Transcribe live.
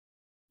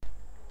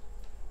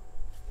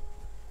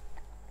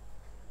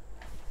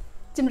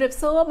ជំរាប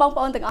សួរបង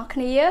ប្អូនទាំងអស់គ្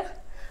នា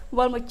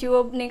វិលមកជួ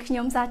បនាងខ្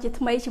ញុំសាជា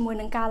ថ្មីជាមួយ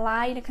នឹងការ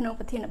live នៅក្នុង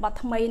ប្រធានបទ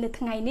ថ្មីនៅ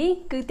ថ្ងៃនេះ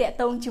គឺតាក់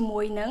ទងជាមួ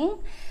យនឹង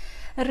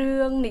រឿ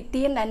ងនិ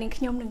ទានដែលនាង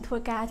ខ្ញុំនឹងធ្វើ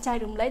ការចែក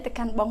រំលែកទៅ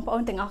កាន់បងប្អូ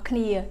នទាំងអស់គ្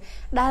នា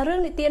ដែលរឿ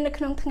ងនិទាននៅ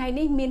ក្នុងថ្ងៃ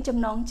នេះមានចំ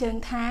ណងជើង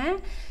ថា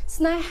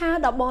ស្នេហា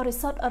ដ៏បរិ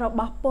សុទ្ធរប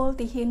ស់ពល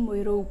ទាហានមួយ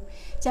រូប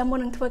ចាំមុន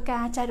នឹងធ្វើកា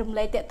រចែករំ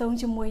លែកតាក់ទង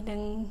ជាមួយនឹ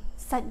ង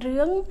សាច់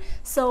រឿង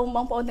សូមប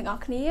ងប្អូនទាំងអ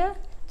ស់គ្នា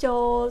ចូ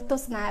លទ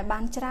ស្សនាបា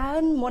នច្រើ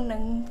នមុន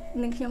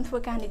នឹងខ្ញុំធ្វើ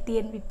ការនិទា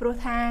នពីព្រោះ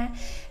ថា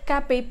កា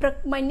លពីព្រឹក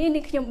មិញនេះ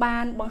នាងខ្ញុំបា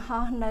នបង្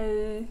ហោះនៅ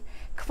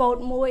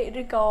quote មួយ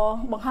ឬក៏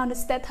បង្ហោះនៅ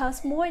status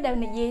មួយដែល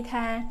និយាយ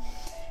ថា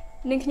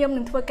នាងខ្ញុំ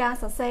នឹងធ្វើការ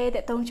សរសេរ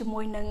តាក់ទងជា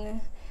មួយនឹង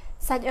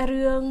សាច់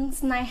រឿង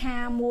ស្នេហា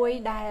មួយ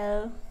ដែល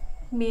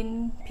មាន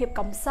ភាព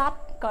កំសត់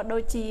ក៏ដូ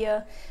ចជា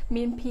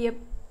មានភាព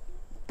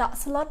តក់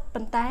ស្លុត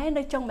ប៉ុន្តែ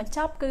នៅចុងបញ្ច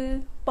ប់គឺ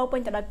ពោរពេញ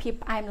ទៅដោយភាព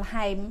ផ្អែមល្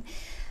ហែម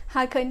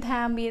ហើយឃើញថា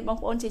មានបង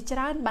ប្អូនជាច្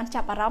រើនបាន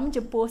ចាប់អារម្មណ៍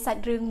ចំពោះសា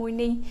ច់រឿងមួយ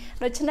នេះ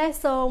ដូច្នេះ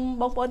សូម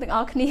បងប្អូនទាំងអ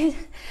ស់គ្នា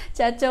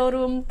ចាចូល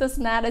រួមទស្ស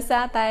នាដោយសា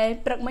រតែ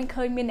ព្រឹកមិញ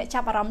ឃើញមានអ្នកចា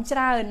ប់អារម្មណ៍ច្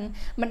រើន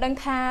មិនដឹង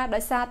ថាដោ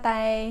យសារតែ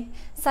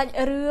សាច់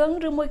រឿង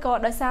ឬមួយក៏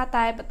ដោយសារ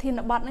តែប្រធាន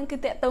បទហ្នឹងគឺ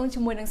តាក់ទងជា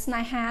មួយនឹងស្នេ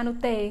ហានោះ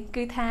ទេ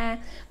គឺថា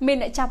មាន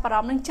អ្នកចាប់អារ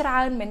ម្មណ៍នឹងច្រើ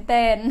នមែន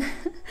តែន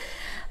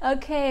អូ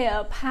ខេ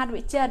ផាត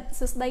វិចិត្រ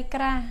សួស្ដី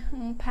ក្រាស់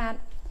ផាត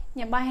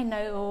ញ៉ាំបាយហើយ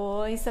នៅអូ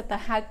យសិតតែ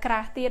ហៅក្រា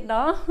ស់ទៀត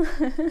ណោះ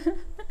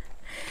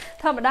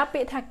ធម្មតា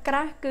ពាក្យថាក្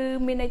រាស់គឺ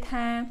មានន័យ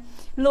ថា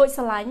លួច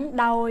ស្រឡាញ់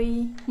ដោយ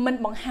មិន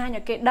បង្ហាញ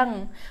ឲ្យគេដឹង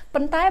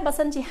ប៉ុន្តែបើ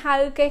សិនជាហៅ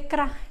គេក្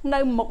រាស់នៅ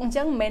មុខអញ្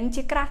ចឹងមិនមែន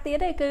ជាក្រាស់ទៀត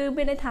ទេគឺ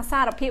មានន័យថាសា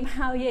រភាព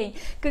ហើយឯង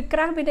គឺក្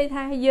រាស់មានន័យ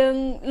ថាយើង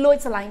លួច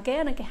ស្រឡាញ់គេ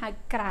នឹងគេហៅ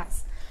crush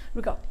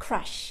ឬក៏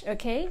crush អូ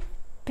ខេ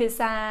ភា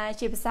សា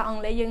ជាភាសាអង់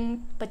គ្លេសយើង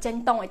បញ្ចេញ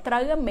តង់ឲ្យត្រូ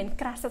វមិនមែន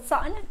crush ស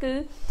ក់ណាគឺ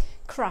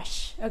crush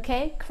អូខេ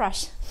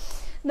crush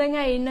នឹងថ្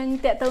ងៃនឹង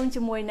តាក់ទង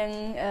ជាមួយនឹង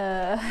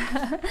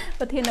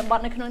ប្រធានបទ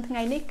នៅក្នុងថ្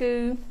ងៃនេះគឺ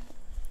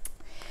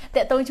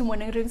តាក់ទងជាមួយ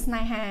នឹងរឿងស្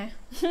នេហា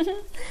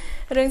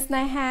រឿងស្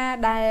នេហា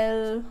ដែល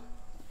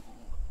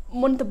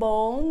មុនដំបូ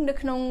ងនៅ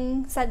ក្នុង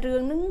សាច់រឿ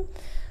ងហ្នឹង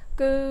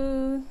គឺ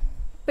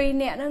ពីរ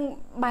នាក់ហ្នឹង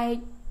បែក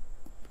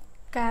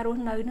ការរ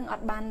ស់នៅនឹងអ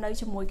ត់បាននៅ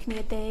ជាមួយគ្នា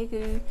ទេ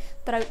គឺ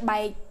ត្រូវ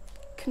បែក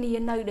គ្នា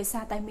នៅដោយសា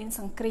រតែមាន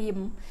សង្គ្រាម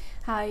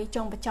ហើយ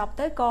ចុងបញ្ចប់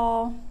ទៅក៏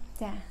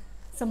ចា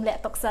សម្លា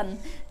ក់ទុកសិន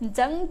អញ្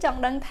ចឹងចង់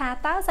ដឹងថា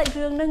តើសាច់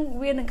រឿងនឹង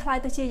វានឹងคล้าย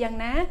ទៅជាយ៉ាង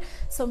ណា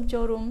សូមចូ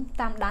លរួម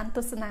តាមដានទ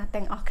ស្សនា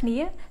ទាំងអស់គ្នា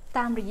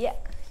តាមរយៈ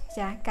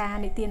ចាការ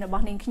និទានរប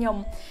ស់នាងខ្ញុំ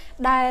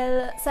ដែល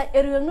សាច់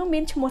រឿងនោះមា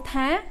នឈ្មោះ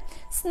ថា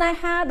ស្នេ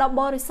ហាដ៏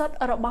បរិសុទ្ធ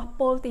របស់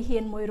ពលទាហា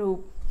នមួយរូប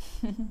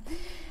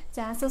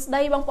ចាសួស្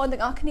ដីបងប្អូនទាំ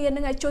ងអស់គ្នា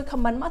នឹងឲ្យជួយ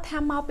comment មកថា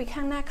មកពី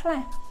ខាងណាខ្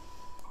លះ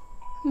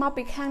មក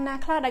ពីខាងណា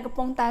ខ្លះដែលកំ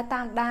ពុងតែ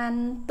តាមដាន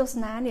ទស្ស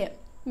នានេះ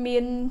មា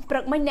នព្រឹ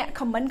កមិញអ្នក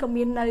comment ក៏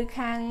មាននៅ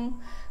ខាង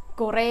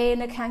កូរ៉េ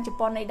នៅខាងជ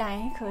ប៉ុនអីដែរ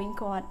ឃើញ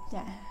គាត់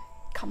ចា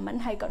comment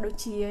ហើយក៏ដូច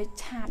ជា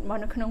ឆាតមក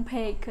នៅក្នុង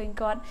page ឃើញ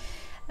គាត់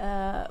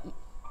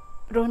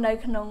រស់នៅ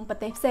ក្នុងប្រ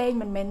ទេសផ្សេង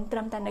មិនមែនត្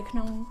រឹមតែនៅក្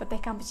នុងប្រទេស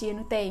កម្ពុជា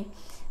នោះទេអ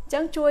ញ្ចឹ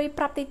ងជួយ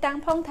ប្រាប់ទីតាំង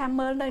ផងថា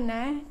មើលនៅ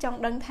ណាចង់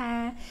ដឹងថា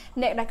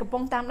អ្នកដែលកំពុ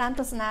ងតាមដាន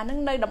ទស្សនានឹង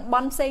នៅតំប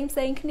ន់ផ្សេង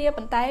គ្នា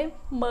ប៉ុន្តែ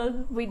មើល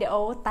វីដេ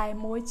អូតែ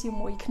មួយជា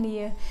មួយគ្នា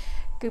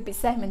គឺពិ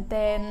សេសមែន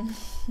តើ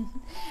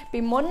ពី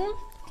មុន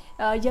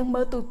យើង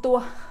មើលទូទា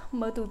ស់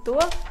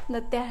នៅ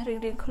ផ្ទះ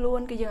រៀងខ្លួន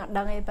គឺយើងអត់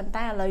ដឹងទេប៉ុន្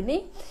តែឥឡូវនេះ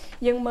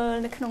យើងមើល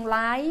នៅក្នុង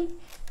live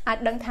អាច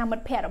ដឹងថាមិ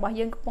ត្តភ័ក្តិរបស់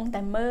យើងកំពុង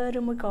តែមើល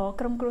ឬមួយក៏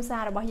ក្រុមគ្រួសា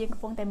ររបស់យើងកំ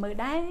ពុងតែមើល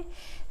ដែរ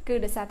គឺ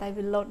ដោយសារតែ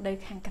វាលោតនៅ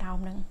ខាងក្រោម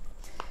ហ្នឹង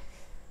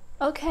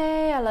អូខេឥ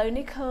ឡូវ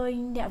នេះឃើញ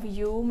អ្នក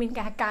view មាន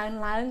ការកើន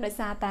ឡើងដោយ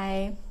សារតែ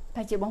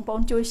តែជាបងប្អូ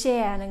នជួយ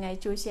share ហ្នឹងហើយ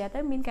ជួយ share ទៅ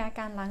មានការ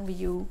កើនឡើង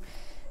view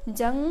អញ្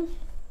ចឹង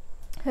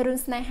រឿង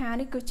ស្នេហា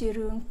នេះគឺជា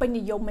រឿងពេញ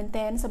និយមមែន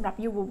តើសម្រាប់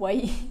យុវវ័យ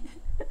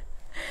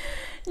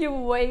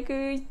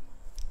គឺ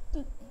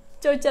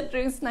ចូលចិត្ត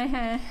រឿងស្នេ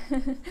ហា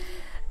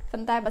ប៉ុ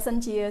ន្តែបើសិន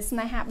ជាស្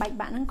នេហាបែក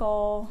បាក់ហ្នឹងក៏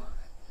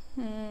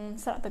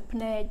ស្រក់ទឹកភ្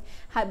នែក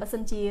ហើយបើសិ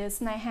នជា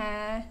ស្នេហា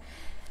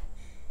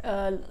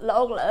ល្អ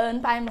កល្អើន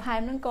ផ្អែមល្ហែ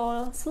មហ្នឹងក៏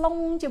ស្លុង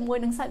ជាមួយ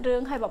នឹងសាច់រឿ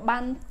ងហើយបើបា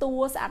នតួ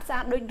ស្អាត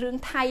ដូចរឿង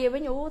ថៃវិ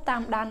ញអូតា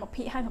មដានមួយ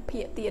ភាគហើយមួយ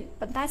ភាគទៀត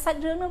ប៉ុន្តែសាច់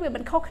រឿងហ្នឹងវាមិ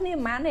នខុសគ្នា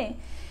ប៉ុន្មានទេ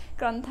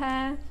គ្រាន់ថា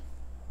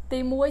ទី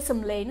1សំ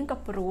ឡេងហ្នឹងក៏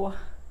ព្រោះ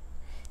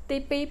ទី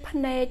2ភ្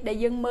នែកដែល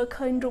យើងមើល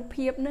ឃើញរូប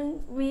ភាពហ្នឹង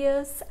វា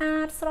ស្អា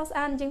តស្រស់ស្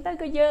អាតអញ្ចឹងទៅ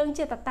ក៏យើង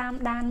ចេះតែតាម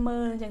ដានមើ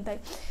លអញ្ចឹងទៅ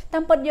តា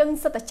មពិតយើង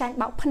សិតតែចាញ់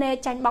បោកភ្នែក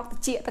ចាញ់បោកត្រ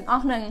ចៀកទាំងអ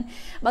ស់ហ្នឹង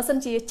បើសិន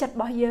ជាចិត្តរ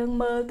បស់យើង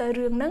មើលទៅ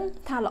រឿងហ្នឹង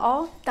ថាល្អ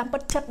តាមពិ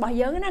តចិត្តរបស់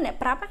យើងណាអ្នក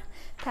ប្រាប់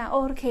ថា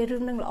អូខេរឿ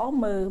ងហ្នឹងល្អ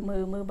មើល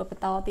ប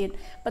ន្តទៀត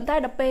ប៉ុន្តែ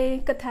ដល់ពេល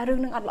គិតថារឿង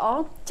ហ្នឹងអត់ល្អ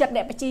ចិត្តអ្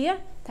នកបជា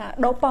ថា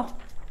ដូ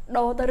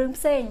រទៅរឿង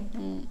ផ្សេង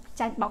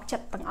ចាញ់បោកចិ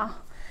ត្តទាំងអស់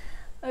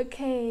អូ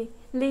ខេ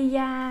លី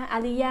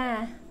យ៉ា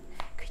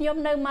ខ្ញុំ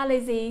នៅម៉ាឡេ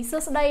ស៊ីសួ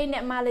ស្ដីអ្ន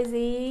កម៉ាឡេ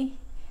ស៊ី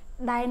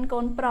ដែនកូ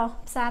នប្រុស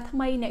ផ្សារថ្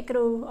មីអ្នកគ្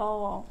រូអូ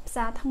ផ្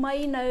សារថ្មី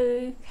នៅ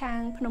ខាង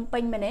ភ្នំពេ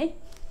ញមែនទេ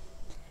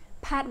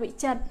ផាតវិ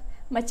ចិត្រ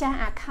ម្ចាស់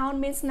account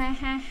មានស្នេ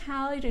ហា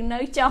ហើយឬនៅ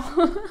ចុះ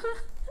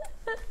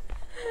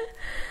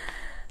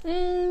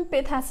ពេ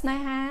លថាស្នេ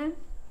ហា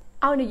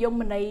ឲ្យនិយ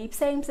មន័យផ្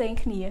សេង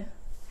គ្នា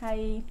ហើ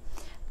យ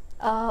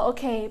អូ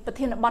ខេប្រ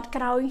ធានបទ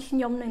ក្រោយខ្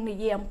ញុំនឹងនិ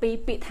យាយអំពី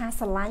ពាក្យថា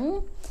ស្រឡាញ់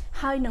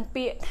ហើយនឹង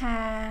ពាក្យថា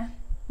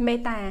មេ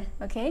តា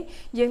អូខេ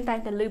យើងតែង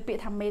តែលើពាក្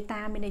យថាមេតា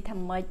មានន័យថា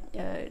ម៉េច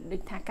ដូ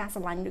ចថាការស្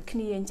រឡាញ់ដូចគ្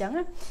នាអញ្ចឹង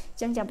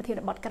ចាំប្រធាន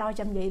បទក្រោយ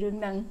ចាំនិយាយរឿង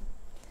ហ្នឹង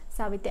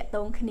សាវិតត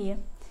ងគ្នា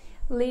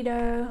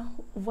leader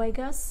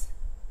Vegas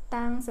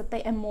តាំងសតិ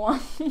អមម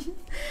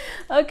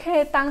អូខេ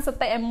តាំងស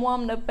តិអមម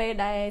នៅពេល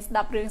ដែលស្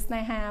ដាប់រឿងស្នេ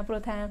ហាព្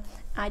រោះថា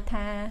អាច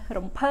ថា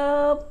រំភើ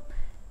ប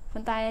ប៉ុ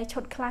ន្តែឈុ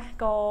តខ្លះ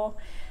ក៏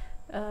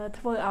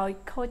ធ្វើឲ្យ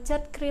ខូចចិ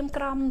ត្តក្រៀម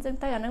ក្រំអញ្ចឹង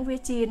ទៅអាហ្នឹងវា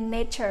ជា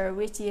nature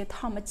វាជាធ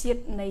ម្មជា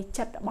តិនៃ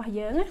ចិត្តរបស់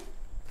យើងណា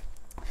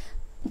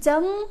អញ្ចឹ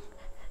ង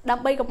ដើ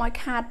ម្បីកុំឲ្យ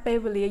ខាតពេល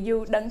វេលាយូ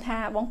រដឹងថា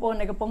បងប្អូន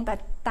ដែលកំពុងតែ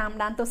តាម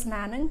ដានទស្ស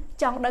នាហ្នឹង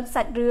ចង់ដឹង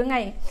សាច់រឿង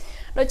ហើយ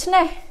ដូច្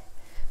នេះ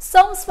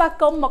សូមស្វា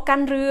គមន៍មកកា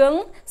ន់រឿង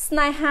ស្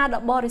នេហា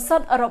ដ៏បរិសុ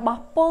ទ្ធរប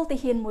ស់ពលទា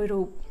ហានមួយ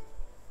រូប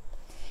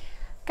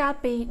កាល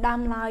ពីដើ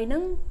មឡើយហ្នឹ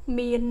ង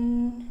មាន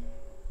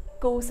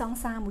គូសង្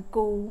សារមួយ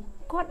គូ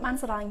គាត់បាន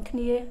ស្រឡាញ់គ្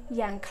នា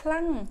យ៉ាងខ្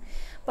លាំង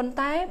ប៉ុន្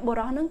តែបុ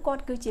រសហ្នឹងគា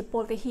ត់គឺជាព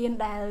លទាហាន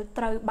ដែល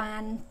ត្រូវបា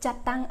នចា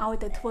ត់តាំងឲ្យ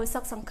ទៅធ្វើសឹ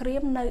កសង្គ្រា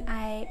មនៅ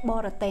ឯប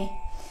រទេស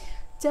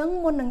ចឹង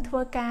មុននឹងធ្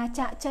វើការ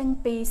ចាក់ចេញ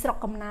ពីស្រុក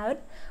កំណើត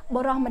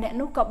បុរសម្នាក់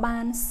នោះក៏បា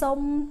នសុំ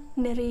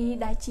នារី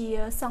ដែលជា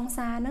សង្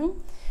សារហ្នឹង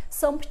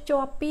សូមភ្ជា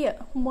ប់ពាក្យ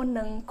មុន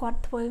នឹងគាត់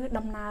ធ្វើ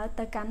ដំណើរ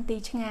ទៅកាន់ទី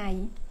ឆ្ងាយ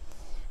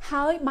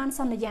ហើយបាន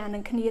សន្យានឹ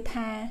ងគ្នា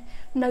ថា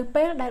នៅ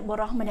ពេលដែលបុ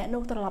រសម្នាក់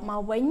នោះត្រឡប់ម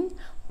កវិញ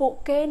ពួក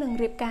គេនឹង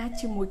រៀបការ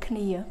ជាមួយគ្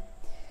នា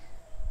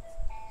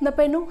នៅ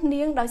ពេលនោះ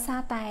នាងដោយសា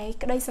រតែ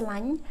ក្តីស្រឡា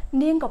ញ់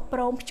នាងក៏ព្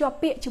រមភ្ជាប់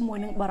ពាក្យជាមួយ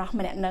នឹងបុរស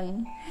ម្នាក់នឹង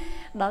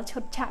ដល់ឈុ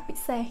តឆាកពិ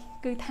សេស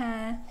គឺថា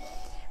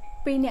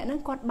ពីរនាក់នឹង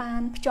គាត់បា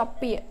នភ្ជាប់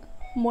ពាក្យ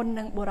មុន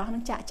នឹងបុរសនឹ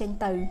ងចាក់ចេញ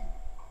ទៅ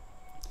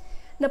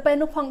នៅពេល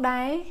នោះផង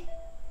ដែរ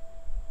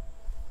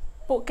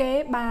ពួកគេ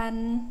បាន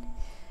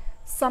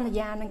សន្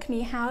យានឹងគ្នា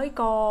ហើយ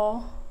ក៏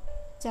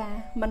ចា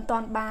មិនទា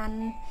ន់បាន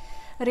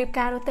រៀប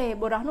ការនោះទេ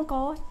បុរសនោះ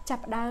ក៏ចា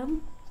ប់ផ្ដើម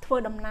ធ្វើ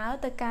ដំណើរ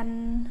ទៅកាន់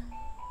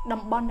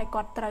តំបន់ដែល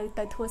គាត់ត្រូវ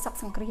ទៅធ្វើសឹក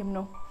សង្គ្រាម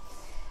នោះ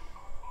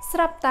ស្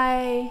រាប់តែ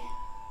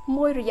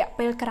មួយរយៈ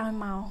ពេលក្រោយ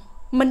មក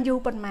មិនយូរ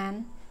ប៉ុន្មាន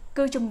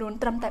គឺចំនួន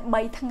ត្រឹមតែ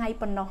3ថ្ងៃ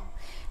ប៉ុណ្ណោះ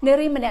នា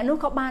រីម្នាក់នោះ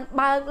ក៏បាន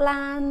បើក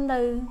ឡាន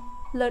នៅ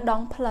លើដ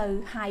ងផ្លូវ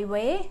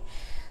highway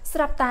ស្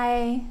រាប់តែ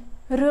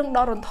រឿង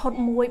ដ៏រន្ធត់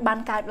មួយបាន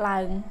កើតឡើ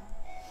ង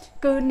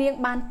គឺនាង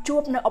បានជួ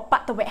បនៅឧប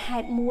ទ្ទវហេ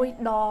តុមួយ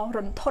ដ៏រ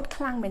ន្ធត់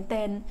ខ្លាំងមែន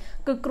ទែន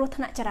គឺគ្រោះ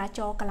ថ្នាក់ចរាច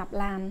រណ៍ក្លាប់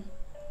ឡាន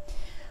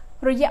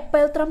រយៈ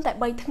ពេលត្រឹមតែ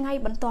3ថ្ងៃ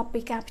បន្ទាប់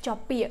ពីការភ្ជា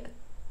ប់ពាក្យ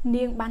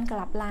នាងបានក្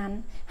លាប់ឡាន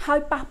ហើយ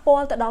ប៉ះពា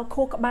ល់ទៅដល់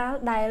ខួរក្បាល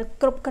ដែល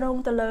គ្រប់គ្រង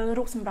ទៅលើ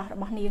រូបសម្រស់រ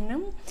បស់នាងហ្នឹ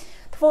ង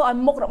ធ្វើឲ្យ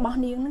មុខរបស់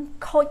នាងហ្នឹង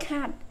ខូច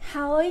ខាត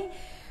ហើយ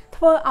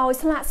ធ្វើឲ្យ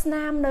ស្លាកស្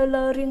នាមនៅ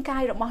លើរាងកា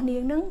យរបស់នា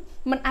ងហ្នឹង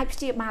មិនអាចព្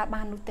យាបាល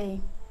បាននោះទេ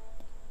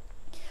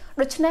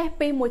ដូច្នេះ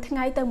ពីមួយថ្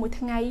ងៃទៅមួយ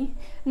ថ្ងៃ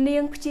នា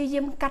ងព្យា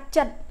យាមកាត់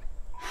ចិត្ត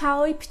ហើ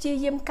យព្យា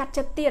យាមកាត់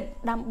ចិត្តទៀត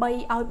ដើម្បី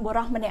ឲ្យបុរ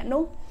សម្នាក់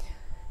នោះ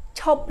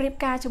ឈប់រៀប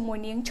ការជាមួយ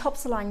នាងឈប់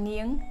ស្រឡាញ់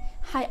នាង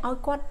ហើយឲ្យ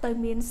គាត់ទៅ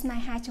មានស្នេ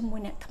ហាជាមួយ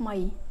អ្នកថ្មី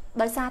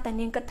ដោយសារតែ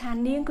នាងគិតថា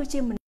នាងគឺជា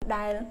មនុស្ស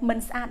ដែលមិន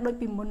ស្អាតដូច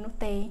ពីមុននោះ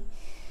ទេ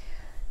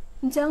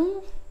អញ្ចឹង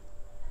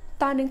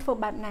តើនាងធ្វើ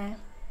បែបណា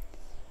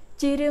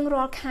ជារៀង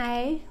រាល់ខែ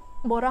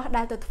បុរស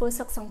ដែលទៅធ្វើ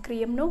សឹកសង្គ្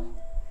រាមនោះ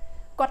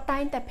គាត់តែ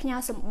ងតែផ្ញើ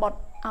សម្បត្តិ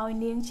ឲ្យ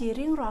នាងជា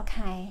រៀងរាល់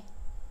ខែ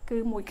គឺ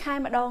មួយខែ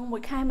ម្ដង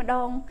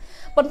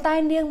ប៉ុន្តែ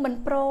នាងមិន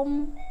ព្រម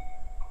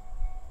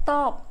ត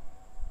ប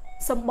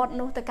សម្បត្តិ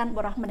នោះទៅកាន់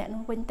បុរសម្នាក់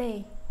នោះវិញទេ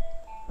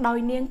ដោយ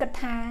នាងគិត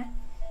ថា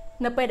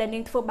នៅពេលដែលនា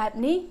ងធ្វើបែប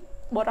នេះ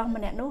បុរស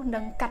ម្នាក់នោះនឹ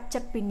ងកាត់ចិ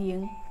ត្តពីនាង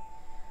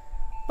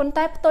ប៉ុន្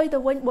តែផ្ទុយទៅ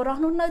វិញបុរស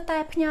នោះនៅតែ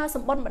ផ្ញើស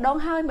ម្បត្តិម្ដង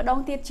ហើយម្ដង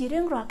ទៀតជារៀ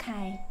ងរាល់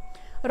ខែ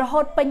រហូ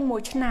តពេញមួ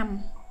យឆ្នាំ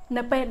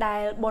នៅពេលដែ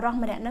លបុរស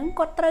ម្នាក់ហ្នឹង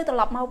គាត់ត្រូវត្រ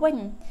ឡប់មកវិញ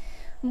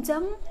អញ្ចឹ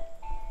ង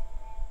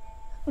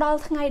ដល់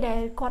ថ្ងៃដែល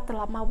គាត់ត្រ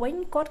ឡប់មកវិញ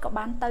គាត់ក៏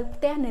បានទៅផ្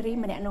ទះនារី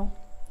ម្នាក់នោះ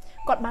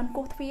គាត់បាន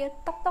គោះទ្វារ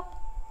តុកតុក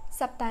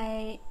ស្រាប់តែ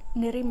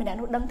នារីម្នាក់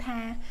នោះដឹងថា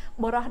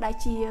បុរសដែល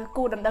ជា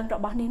គូដណ្ដឹងរ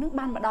បស់នាងនឹង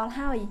បានមកដល់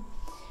ហើយ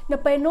នៅ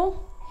ពេលនោះ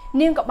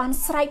នាងក៏បាន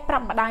ស្រែកប្រា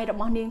ប់ម្ដាយរ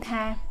បស់នាង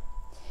ថា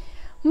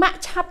ម៉ាក់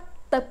ឆាប់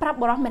ទៅប្រាប់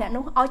បុរសម្នាក់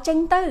នោះឲ្យចេញ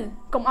ទៅ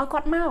កុំឲ្យគា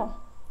ត់មក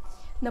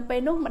នៅពេល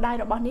នោះម្ដាយ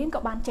របស់នាងក៏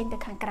បានចេញទៅ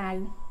ខាងក្រៅ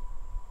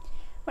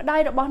ម្ដាយ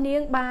របស់នាង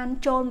បាន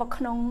ចូលមក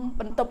ក្នុង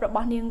បន្ទប់រប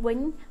ស់នាងវិញ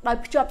ដោយ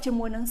ភ្ជាប់ជា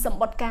មួយនឹងសម្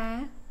បត្តិការ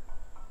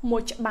មួ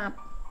យច្បាប់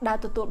ដែល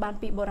ទទួលបាន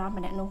ពីបុរស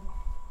ម្នាក់នោះ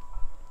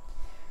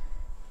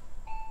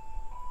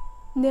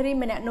នារី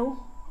ម្នាក់នោះ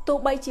ទោះ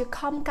បីជា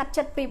ខំកាត់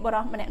ចិត្តពីបុរ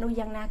សម្នាក់នោះ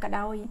យ៉ាងណាក៏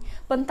ដោយ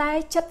ប៉ុន្តែ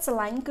ចិត្តស្រ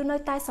ឡាញ់គឺនៅ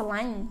តែស្រ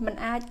ឡាញ់មិន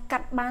អាចកា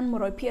ត់បាន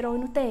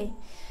 100% នោះទេ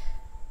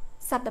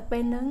សត្វតែពេ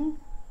លហ្នឹង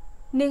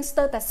នាងស្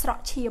ទើរតែស្រ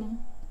ក់ឈាម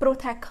ព្រោះ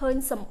ថាឃើញ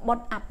សម្បត្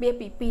តិអាពាហ៍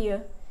ពិពាហ៍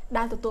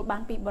ដែលទទួលបា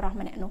នពីបុរស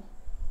ម្នាក់នោះ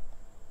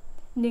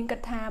នាងគិត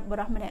ថាបុ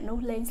រសម្នាក់នោះ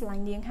លែងស្រឡា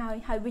ញ់នាង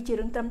ហើយវាជា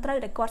រឿងត្រឹមត្រូវ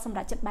ដែលគាត់សម្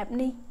រេចចិត្តបែប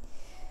នេះ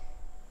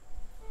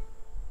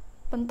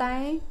ប៉ុន្តែ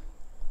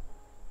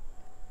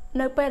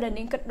នៅពេលដែល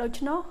នាងគិតដូ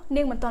ច្នោះ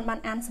នាងមិនទាន់បាន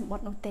អានសម្ប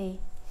ត្តិនោះទេ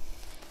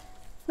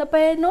នៅ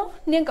ពេលនោះ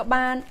នាងក៏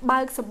បានបើ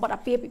កសម្បត្តិ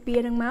អាពាហ៍ពិពា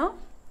ហ៍នឹងមក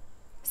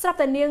ស្រាប់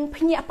តែនាង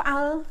ភ្ញាក់ផ្អើ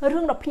លរឿ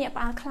ងដ៏ភ្ញាក់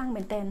ផ្អើលខ្លាំង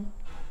មែនទែន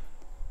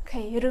ឃ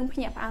okay rương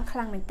phia áo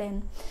khăn mình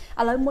tên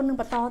ở lấy môn nâng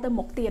to tới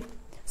một tiệt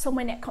xong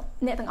rồi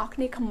nè tầng óc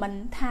này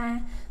comment tha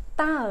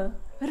ta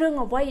rương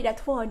ở vây đã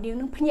thua điếng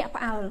nâng phia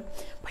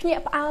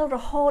áo rồi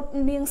hốt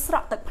niêng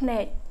sọt tật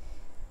nè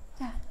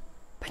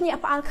phia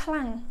áo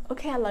khăn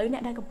ok lấy nè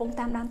đây gặp bông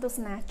tam đan tôi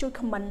sna chui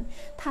comment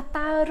tha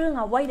ta rương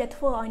ở vây đã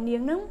thua ở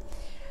niêng nâng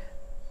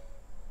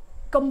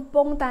công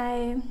bông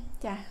tay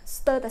chà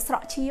stir tại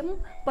sọt chiếm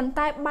bàn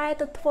tay bay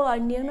tôi thua ở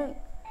niêng nâng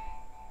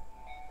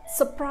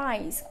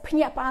surprise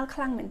phia áo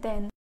khăn mình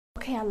tên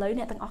ok lấy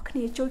nè tầng óc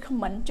này chui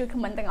comment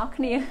tầng óc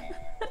này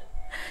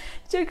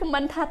chui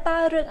comment tha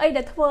ta rương ấy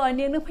đã thua ở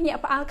niêng nâng phia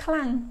áo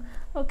khăn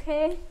ok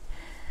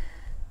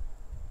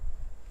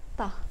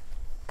ต่อ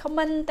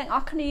comment ទាំងអ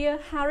ស់គ្នា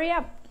hurry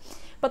up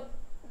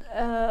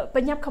ប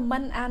ញ្ញត្តិ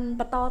comment អាន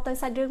បន្តទៅ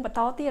សាច់រឿងបន្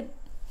តទៀតឥ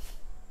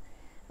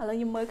ឡូវ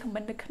ខ្ញុំមើល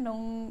comment នៅក្នុង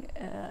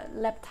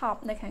laptop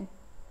នៅខាង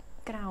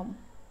ក្រោម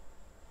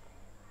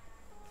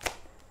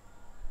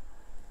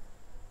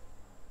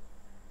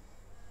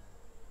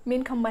មា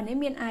ន comment នេះ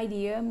មាន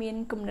idea មាន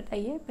គំនិត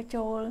អីបញ្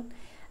ចូល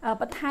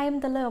បន្ថែម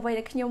ទៅលើអ្វី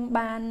ដែលខ្ញុំ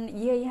បាន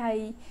និយាយហើយ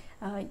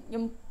ខ្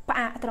ញុំផ្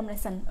អាកត្រឹមនេះ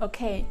សិនអូ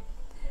ខេ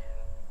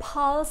ផ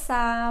ល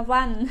សា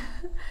វ៉ាន់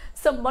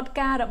សម្បត្តិ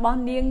ការរបស់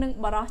នាងនឹង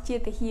បរោះជា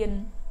ទាហាន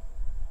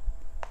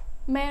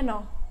មែន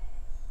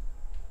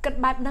គិត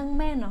បែបហ្នឹង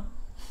មែន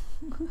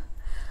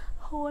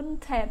ហ៊ុន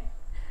ថេត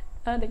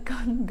the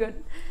con good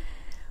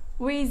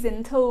reason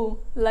to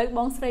លើប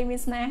ងស្រីមាន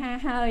ស្នេហា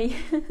ហើយ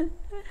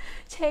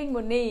ឆេង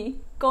មូនី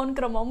កូន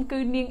ក្រមុំគឺ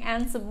នាងអា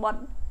នសម្បត្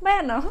តិមែ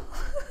ន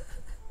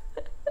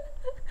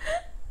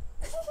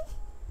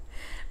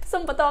សូ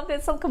មបន្តទៀត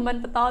សូម comment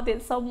បន្តទៀត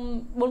សូម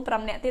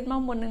 4-5 នាក់ទៀតម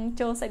កមុននឹង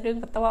ចូលសាច់រឿង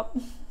បន្ត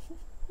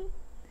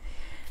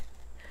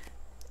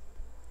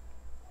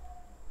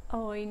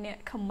អូយអ្នក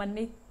comment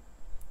នេះ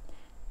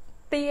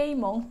ទាយ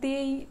ហ្មងទា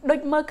យដូ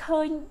ចមើលឃើ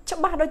ញច្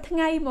បាស់ដូចថ្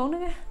ងៃហ្មងហ្នឹ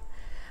ងណា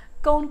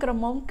កូនក្រ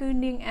មុំគឺ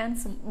នាងអាន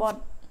សម្បត្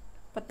តិ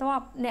បន្ទា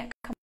ប់អ្នក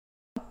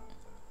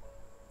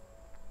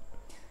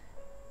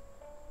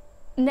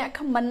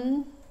comment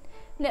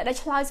អ្នកដែល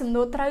ឆ្លើយសំ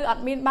ណួរត្រូវអ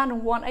ត់មានបានរ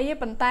ង្វាន់អីទេ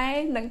ប៉ុន្តែ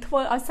នឹងធ្វើ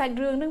ឲ្យសាច់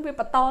រឿងហ្នឹងវា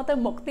បន្តទៅ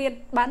មុខទៀត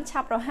បានឆា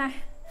ប់រហ័ស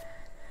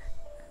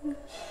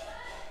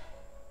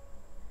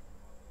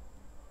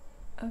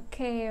អូ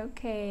ខេ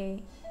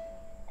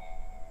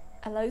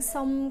ឥឡូវ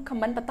សូម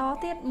comment បន្ត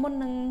ទៀតមុន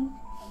នឹង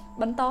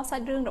បន្តសា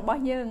ច់រឿងរប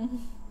ស់យើង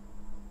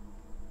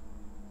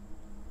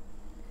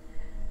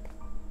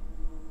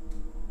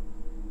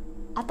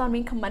អត់តមា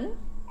ន comment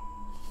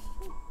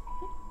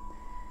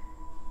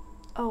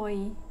អូយ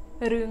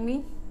រឿង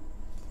នេះ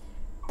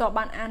តើ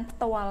បានអានផ្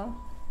ទាល់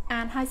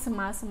អានឲ្យស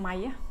ម័យ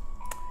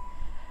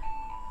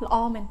ល្អ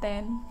មែនតើ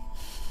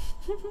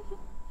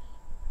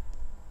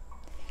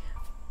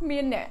មា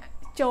នអ្នក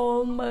ចូល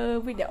មើល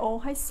វីដេអូ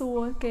ឲ្យសួ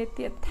រគេ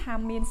ទៀតថា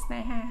មានស្នេ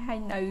ហាហើយ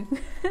នៅ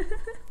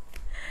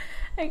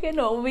ហើយគេ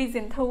នោះ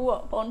vision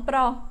 2 បងប្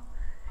រុស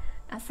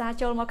អាសា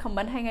ចូលមក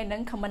comment ឲ្យថ្ងៃហ្នឹ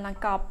ង comment ឡើង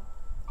កប់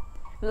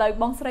លើ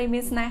បងស្រីមា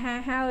នស្នេហា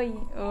ហើយ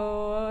អូ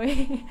យ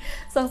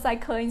សង្ស័យ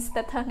ឃើញ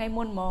status ថ្ងៃ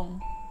មុនហ្មង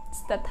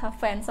status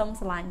fan សុំ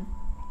ស្រឡាញ់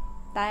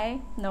តែ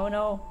no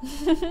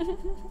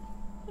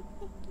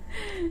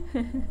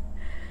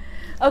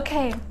អូ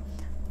ខេ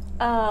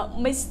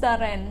Mr.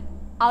 Ren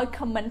ឲ្យ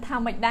comment ថា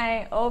មិនដែរ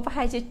អូប្រ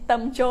ហែលជាតឹ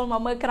មចូលម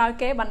កមើលក្រោយ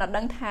គេបានអត់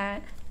ដឹងថា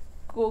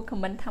គួរ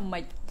comment ថាមិ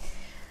ន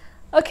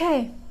អូខេ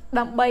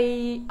ដើម្បី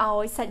ឲ្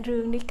យសាច់រឿ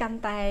ងនេះកាន់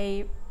តែ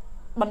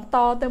បន្ត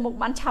ទៅមុខ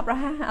បានឆាប់រ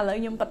ហ័សឥឡូវ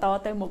ខ្ញុំបន្ត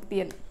ទៅមុខ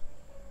ទៀត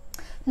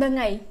ហ្នឹង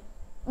ហើយ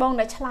បង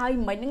ដែលឆ្លើយ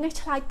មិនហ្នឹង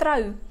ឆ្លើយត្រូ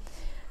វ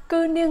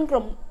គឺនាង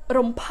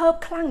រំភើប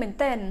ខ្លាំងមែន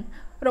ទែន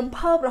រំ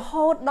ភើបរ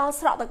ហូតដល់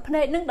ស្រក់ទឹកភ្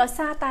នែកនឹងដោយ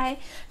សារតែ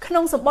ក្នុ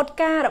ងសម្បត្តិ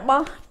ការរប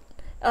ស់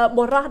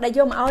បុរសដែលយ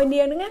កមកឲ្យ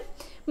នាងហ្នឹង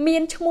មា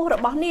នឈ្មោះរ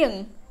បស់នាង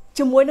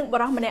ជាមួយនឹងបុ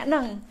រសម្នាក់ហ្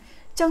នឹង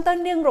អញ្ចឹងទៅ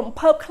នាងរំ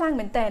ភើបខ្លាំង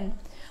មែនទែន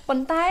ប៉ុ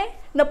ន្តែ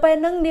នៅពេល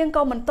ហ្នឹងនាង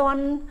ក៏មិនទា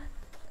ន់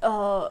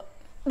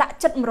ដាក់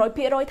ចិត្ត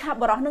 100% ថា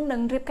បុរសហ្នឹងនឹ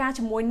ងរៀបការ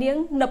ជាមួយនាង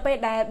នៅពេល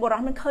ដែលបុរស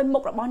ហ្នឹងឃើញមុ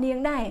ខរបស់នាង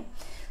ដែរអ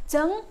ញ្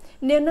ចឹង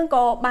នាងហ្នឹង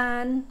ក៏បា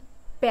ន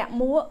ពាក់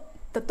មួក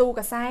ទទួល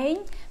កសែង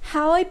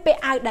ហើយពា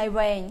ក់អាវដៃ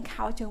វែង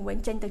ខោជើងវែង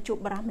ចេញទៅជួប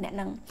បុរសម្នាក់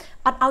ហ្នឹង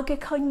អត់ឲ្យគេ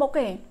ឃើញមុខ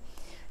ទេអ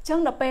ញ្ចឹង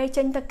ដល់ពេល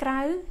ចេញទៅក្រៅ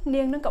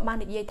នាងហ្នឹងក៏បាន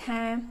និយាយ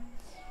ថា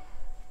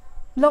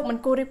លោកមិន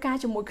គួររៀបការ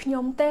ជាមួយខ្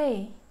ញុំទេ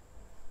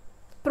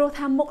ព្រោះ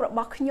ថាមុខរប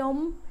ស់ខ្ញុំ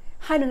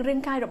ហើយនឹងរាង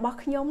កាយរបស់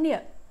ខ្ញុំនេះ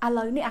ឥ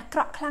ឡូវនេះអាក្រ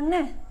ក់ខ្លាំង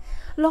ណាស់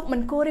លោកមិ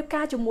នគួររៀប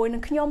ការជាមួយនឹ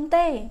ងខ្ញុំ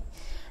ទេ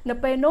នៅ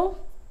ពេលនោះ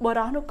បុរ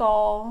សនោះក៏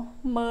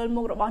មើល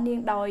មុខរបស់នាង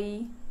ដោយ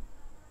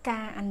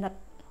ការអាណិត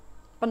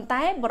ប៉ុន្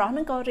តែបុរស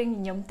នឹងក៏រៀងញ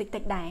ញឹមតិច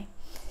ដែរ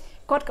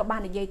គាត់ក៏បា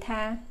ននិយាយ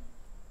ថា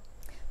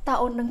តើ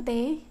អូនដឹង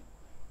ទេ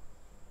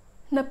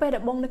នៅពេលដែ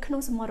លបងនៅក្នុ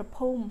ងសមរ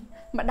ភូមិ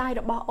ម្ដាយ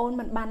របស់អូន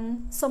មិនបាន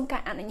សុំកា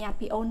រអនុញ្ញាត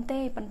ពីអូនទេ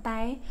ប៉ុន្តែ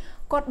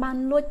គាត់បាន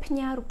លួចផ្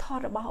ញើរូបថត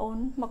របស់អូន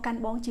មកកាន់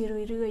បងជា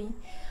រឿយ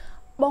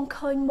បង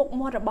ឃើញមុខ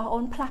មាត់របស់អូ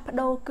នផ្លាស់ប្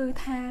ដូរគឺ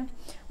ថា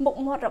មុខ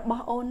មាត់រប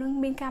ស់អូននឹង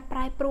មានការប្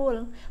រែប្រួល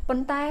ប៉ុ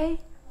ន្តែ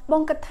ប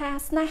ងគិតថា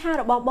ស្នេហា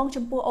របស់បង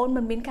ចំពោះអូន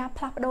មិនមានការ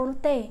ផ្លាស់ប្ដូរនោះ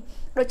ទេ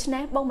ដូច្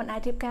នេះបងមិនអា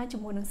ចរៀបការជា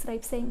មួយនឹងស្រី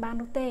ផ្សេងបាន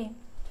នោះទេ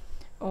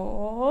អូ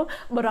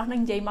បរោះនឹ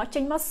ងនិយាយមកចេ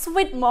ញមក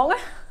sweet ហ្មង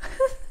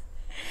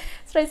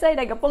Say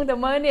đại gặp phong từ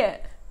mơ nè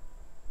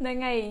nơi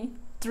ngày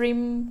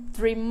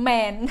dream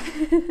man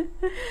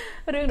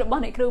rương được bao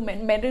này crew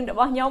mẹ rương được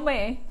bao nhóm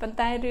mẹ bàn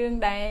tay rương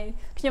đại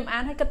nhầm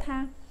án hay cách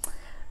ha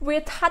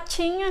we're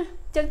touching á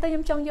chân tay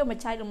nhầm trong vô mà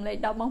chai đồng lệ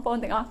đọc bóng phone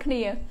ទាំងអស់គ្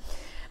នា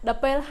ដល់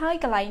ពេលហើយ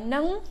កន្លែងហ្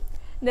នឹង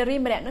នារី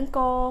ម្នាក់ហ្នឹង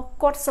ក៏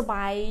គាត់សប្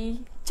បាយ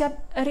ចិត្ត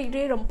រីក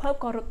រាយរំភើប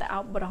ក៏រត់ទៅអោ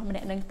បបរោះម្នា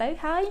ក់ហ្នឹងទៅ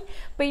ហើយ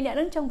ពីរអ្នកហ្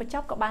នឹងចង់បញ្ច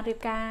ប់ក៏បានរៀប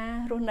ការ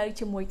រស់នៅ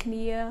ជាមួយគ្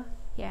នា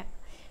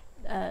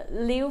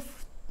live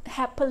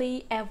happily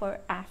ever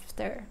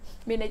after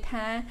មានន័យ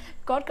ថា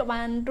គាត់ក៏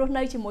បានរស់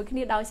នៅជាមួយគ្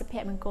នាដោយសុភ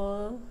មង្គល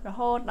រ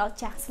ហូតដល់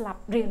ចាស់ស្លា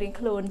ប់រៀង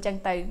ខ្លួនអញ្ចឹង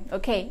ទៅអូ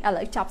ខេឥ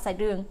ឡូវចប់សាច់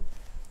រឿង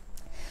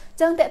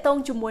ចឹងតកតង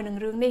ជាមួយនឹង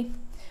រឿងនេះ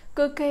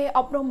គឺគេអ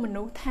ប់រំម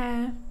នុស្សថា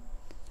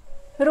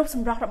រូបស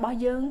ម្រស់របស់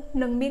យើង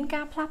នឹងមាន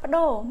ការផ្លាស់ប្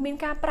ដូរមាន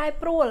ការប្រែ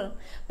ប្រួល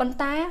ប៉ុន្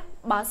តែ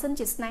បើសិន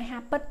ជាស្នេហា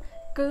ពិត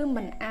គឺ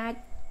มันអាច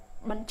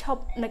បញ្ឈ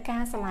ប់នៅកា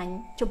រស្រឡាញ់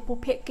ចំពោះ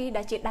ភាគី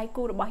ដែលជាដៃ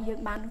គូរបស់យើង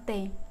បាននោះទេ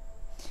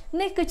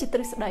នេះគឺជាទ្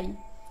រឹស្ដី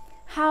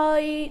ហើ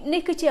យ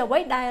នេះគឺជាអ្វី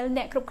ដែល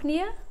អ្នកគ្រប់គ្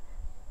នា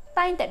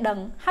តែងតែដឹង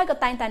ហើយក៏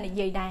តែងតែនិ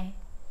យាយដែរ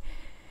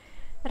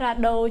រ៉ា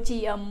ដូ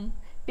GM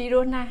ពី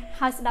រោះណាស់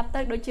ហើយស្ដាប់ទៅ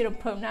ដូចជារំ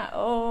ភើបណា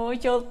អូ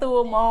ចូលតួ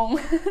ហ្មង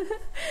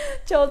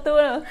ចូលតួ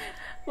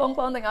បង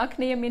ប្អូនទាំងអស់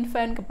គ្នាមាន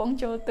fan កំពុង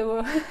ចូលតួ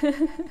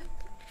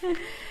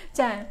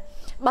ចា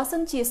បើសិ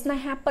នជាស្នេ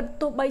ហាពិត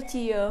ទោះបី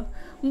ជា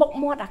មុខ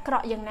មាត់អាក្រ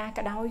ក់យ៉ាងណា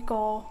ក៏ដោយ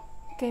ក៏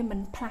គេមិន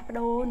ផ្លាស់ប្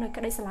ដូរនៅ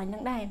ក្តីស្រឡាញ់នឹ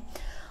ងដែរ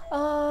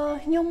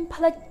ខ្ញុំ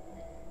ផ្លេច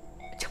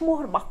ឈ្មោះ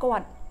របស់គា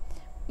ត់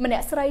ម្នា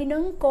ក់ស្រីនឹ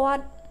ងគា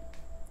ត់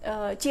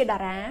ជាតា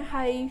រា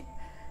ហើយ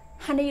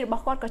ហានីរប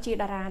ស់គាត់ក៏ជា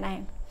តារាដែរ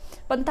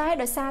ប៉ុន្តែ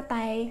ដោយសារ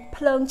តែ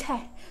ភ្លើង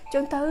ឆេះចឹ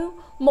ងទៅ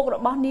មុខរ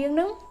បស់នាង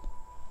នឹង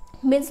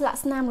មានស្លាក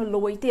ស្នាមរ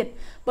លួយទៀត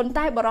ប៉ុន្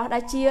តែបរិះដែ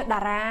លជាតា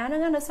រាហ្នឹ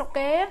ងនៅស្រុក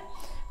គេ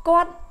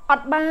គាត់អ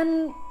ត់បាន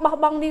បោះ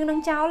បង់នាងនឹង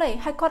ចោលទេ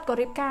ហើយគាត់ក៏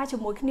រៀបការជា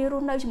មួយគ្នារ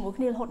ស់នៅជាមួយ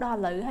គ្នារហូតដល់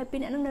ឥឡូវហើយពី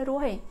អ្នកនឹងនៅរ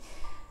ស់ឯង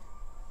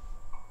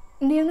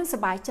នាងនឹងស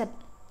ប្បាយចិត្ត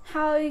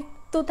ហើយ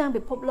ទូទាំង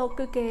ពិភពលោក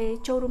គឺគេ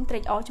ចូលរួមត្រេ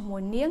កអរជាមួ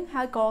យនាង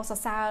ហើយក៏សរ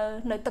សើរ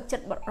នៅទឹកចិ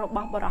ត្តរប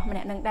ស់បរិះម្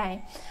នាក់នឹងដែរ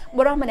ប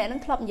រិះម្នាក់នឹង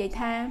ធ្លាប់និយាយ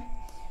ថា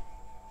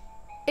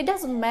it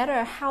doesn't matter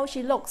how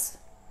she looks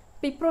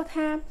ពីព្រោះ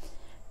ថា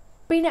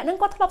ពីអ្នកនឹង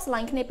គាត់ធ្លាប់ស្រឡា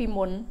ញ់គ្នាពី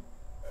មុន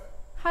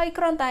ហើយ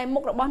គ្រាន់តែមុ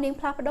ខរបស់នាង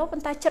ផ្លាស់ប្ដូរប៉ុ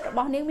ន្តែចិត្តរប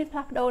ស់នាងមានផ្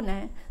លាស់ប្ដូរណា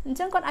អញ្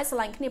ចឹងគាត់អាចស្រ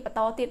ឡាញ់គ្នាបន្ត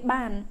ទៀត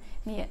បាន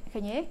នេះឃើ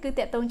ញទេគឺ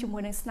តេតងជាមួ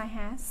យនឹងស្នេ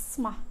ហា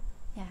ស្មោះ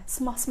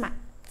ស្មោះស្ម័គ្រ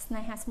ស្នេ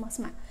ហាស្មោះ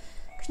ស្ម័គ្រ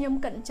ខ្ញុំ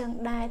គិតអញ្ចឹង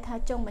ដែរថា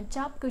ចុងបញ្ច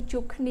ប់គឺជួ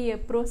បគ្នា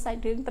ព្រោះសាច់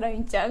រឿងត្រូវអ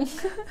ញ្ចឹង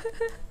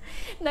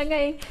ហ្នឹង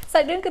ហើយសា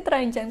ច់រឿងគឺត្រូវ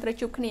អញ្ចឹងត្រូវ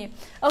ជួបគ្នា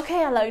អូខេ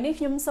ឥឡូវនេះ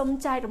ខ្ញុំសូម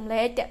ចែករំ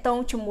លែកតេតង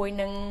ជាមួយ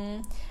នឹង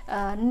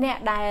អ្នក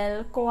ដែល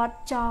គាត់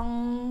ចង់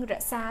រ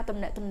ក្សាទំ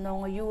នាក់ទំនង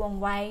ឲ្យយូរអ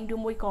ង្វែងឬ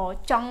មួយក៏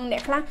ចង់អ្ន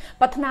កខ្លះ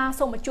ប្រាថ្នា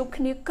សូមមកជួប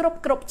គ្នាគ្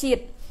រប់ជា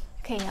តិ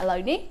អូខេឥឡូ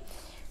វនេះ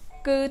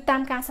គឺតា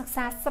មការសិក្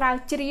សាស្រាវ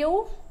ជ្រាវ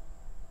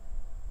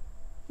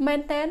មែន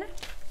តើ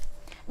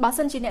បើ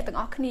សិនជាអ្នកទាំង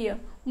អស់គ្នា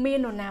មាន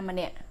នរណាម្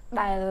នាក់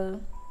ដែល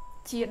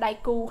ជាដៃ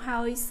គូហើ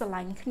យស្រ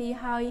ឡាញ់គ្នា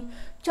ហើយ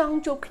ចង់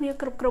ជួបគ្នា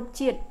គ្រប់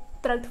ជាតិ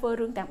ត្រូវធ្វើ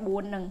រឿងទាំង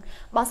4ហ្នឹង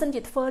បើសិនជា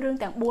ធ្វើរឿង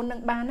ទាំង4ហ្នឹង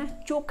បានណា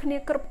ជួបគ្នា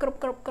គ្រ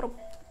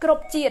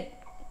ប់ជាតិ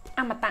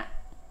អមតៈ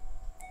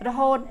រ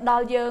ហូតដ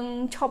ល់យើង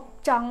ឈប់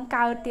ចង់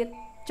កើតទៀត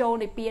ចូល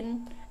និព្វាន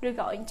ឬ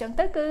ក៏អីចឹង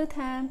ទៅគឺ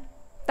ថា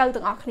ទៅ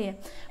ទាំងអស់គ្នា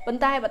ប៉ុ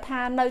ន្តែបើថា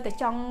នៅតែ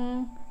ចង់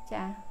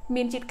ចា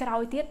មានជាតិក្រោ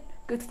យទៀត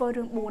គឺធ្វើ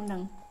រឿង4ហ្នឹ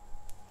ង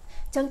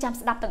ចឹងចាំ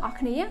ស្ដាប់ទាំងអស់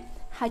គ្នា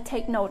ហើយ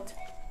take note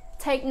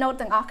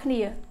ទាំងអស់គ្នា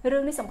រឿ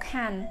ងនេះសំ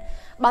ខាន់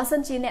បើសិ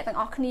នជាអ្នកទាំង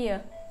អស់គ្នា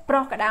ប្រុ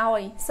សក៏ដោយ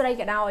ស្រី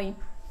ក៏ដោយ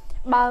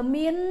បើ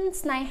មាន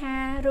ស្នេហា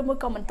ឬមួយ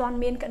ក៏មិនទាន់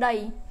មានក្តី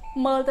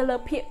មើលទៅលើ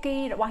ភាគី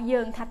របស់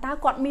យើងថាតើ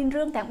គាត់មាន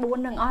រឿងទាំង4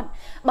ហ្នឹងអត់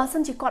បើសិ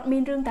នជាគាត់មា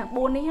នរឿងទាំង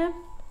4នេះ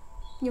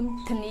ខ្ញុំ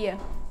ធានា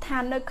ថា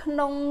នៅក្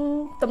នុង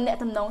ទំនាក់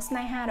ទំនងស្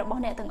នេហារប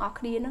ស់អ្នកទាំងអស់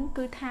គ្នាហ្នឹង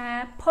គឺថា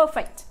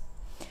perfect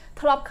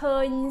ធ្លាប់ឃើ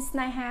ញស្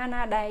នេហា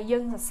ណាដែលយើ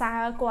ងសរសើ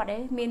រគាត់ឯ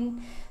ងមាន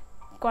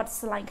គាត់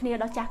ស្រឡាញ់គ្នា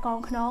ដល់ចាស់ក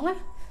ងខ្នងណា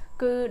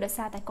គឺដោយ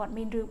សារតែគាត់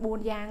មានរឿង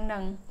4យ៉ាងហ្នឹ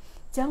ង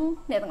អញ្ចឹង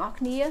អ្នកទាំងអស់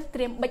គ្នាត្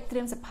រៀមបិចត្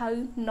រៀមសភៅ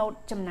note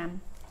ចំណាំ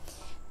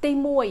ទី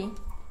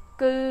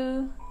1គឺ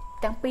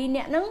ទាំងពីរ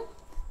អ្នកហ្នឹង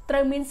ត្រូ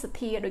វមានសទ្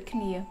ធាដូចគ្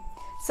នា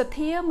សទ្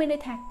ធាមានន័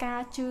យថាកា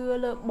រជឿ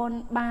លើបុណ្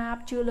យបាប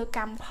ជឿលើក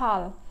ម្មផល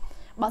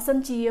បើសិន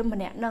ជាម្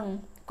នាក់ហ្នឹង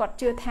គាត់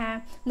ជឿថា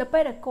នៅពេ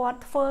លដែលគាត់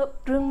ធ្វើ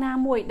រឿងណា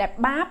មួយដែល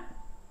បាប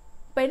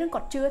ពេលហ្នឹង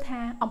គាត់ជឿថា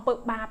អំពើ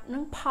បាបហ្នឹ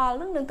ងផល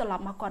ហ្នឹងនឹងត្រឡ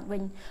ប់មកគាត់វិ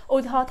ញឧ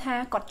ទាហរណ៍ថា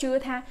គាត់ជឿ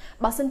ថា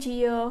បើសិនជា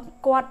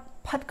គាត់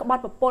ផិតក្ប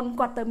ត់ប្រពន្ធ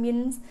គាត់ទៅមាន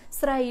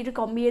ស្រីឬ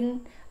ក៏មាន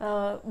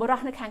បុរ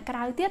សនៅខាងក្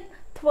រៅទៀត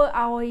ធ្វើ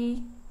ឲ្យ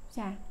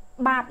ចា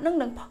បាបនឹង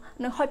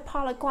ហុចផ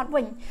លឲ្យគាត់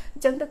វិញអ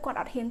ញ្ចឹងទៅគាត់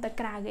អត់ហ៊ានទៅ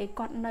ក្រៅទេ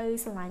គាត់នៅ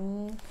ស្រឡាញ់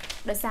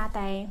ដោយសារ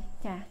តែ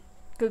ចា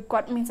គឺគា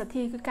ត់មានសទ្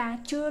ធាគឺការ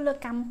ជឿលើ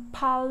កម្មផ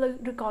ល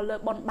ឬក៏លើ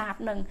បុណ្យបាប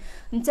នឹង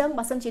អញ្ចឹង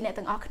បើសិនជាអ្នក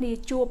ទាំងអស់គ្នា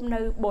ជួបនៅ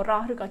បុរ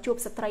សឬក៏ជួប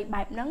ស្ត្រី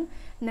បែបហ្នឹង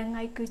ហ្នឹង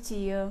ហើយគឺ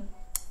ជា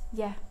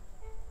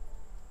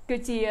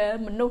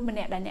មនុស្សម្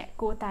នាក់ដែលអ្នក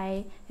គួរតែ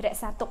រក្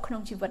សាទុកក្នុ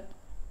ងជីវិត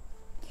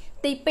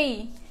ទី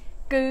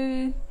2គឺ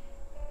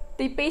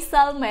ទី2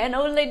 soulmate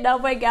only the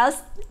Vegas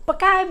ប៉ា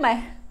កែមែន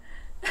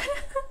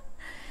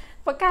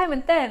bậc cai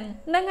mình tên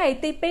nâng ngày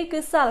tivi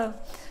cứ sờ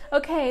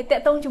ok tệ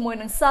tông cho mùi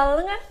nâng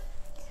sờ á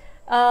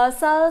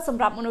sờ sầm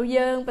rập một nụ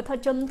dương và thôi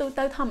chân tu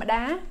tới thầm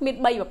đá miệt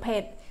bay bậc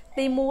hệt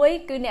ti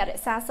muối cứ nè để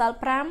xa sờ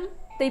pram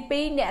ti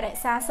pi nè để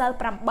xa sờ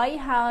pram bay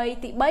hơi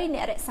ti bay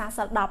nè để xa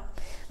sờ đập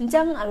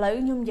chân ở lấy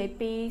nhung dây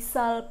pi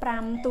sờ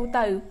pram tu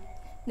từ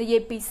nè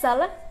dây pi sờ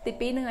á ti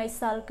pi nâng ngày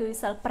sờ cứ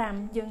sờ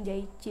pram dương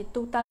dây chỉ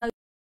tu từ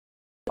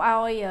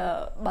ôi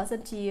bà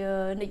xin chị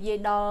nịch dây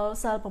đo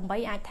sơ bồng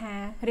bấy ai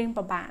tha riêng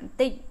bà bạn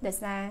tích để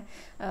ra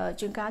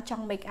chúng ta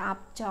trong make up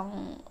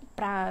trong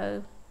pra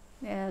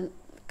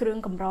kêu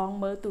cầm rong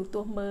mơ tụ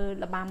tụ mơ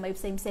là bà mấy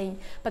xem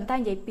bàn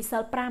tay vậy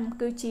pixel pram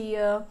cứ chi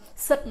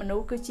sứt mà nó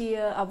cứ chi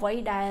ở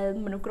với đài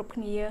mà nó group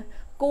kia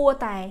cua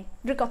tài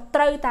rồi có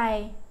trơi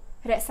tài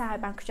rẽ sai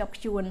bằng chọc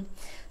chuồn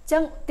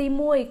chân ti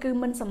môi cứ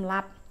mình sầm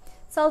lạp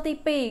sau tí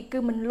pi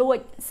cứ mình lùi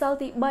sau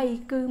tí bay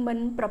cứ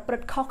mình bật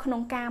bật khó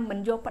khăn cam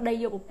mình vô đây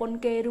vô một con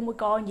kê rồi một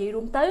con gì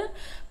luôn tới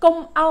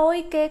cùng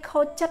oi cái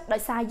khối chất đại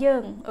xa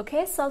dương ok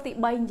sau tí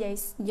bay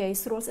vậy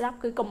rồi sẽ đáp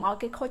cứ cùng oi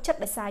cái khối chất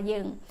đại xa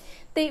dương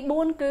tí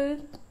buôn cứ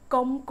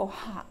công của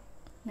họ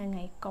này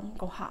ngày công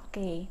của họ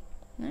kì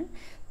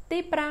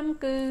tí pram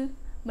cứ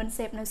mình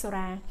xếp nơi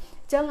sora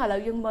chân ở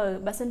lợi dương mờ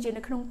bà xin chuyện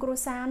nó không cua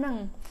xa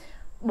nằng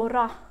bồ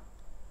rò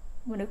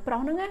mình được pro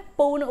nâng á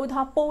pu nâng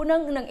thọ pu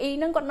nâng y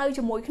nâng còn nơi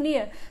cho mùi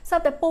kia sao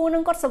tại pu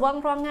nâng còn sờ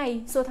văng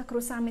ngày xưa thà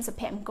cruza mình sập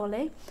hẹm cô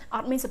lấy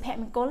ọt mình sập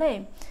hẹm cô lấy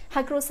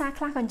hai cruza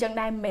khác còn chẳng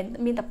đài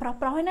mình tập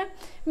pro ấy nè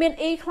mình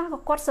y khác còn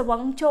quạt sờ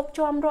văng chốt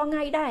cho em rong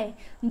ngày đây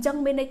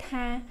chẳng bên đây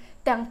thà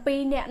tàng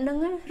pi nè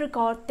nâng á rồi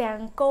còn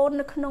tàng côn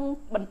nó không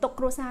bẩn tục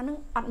cruza nâng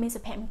ọt mình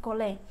sập hẹm cô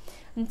lấy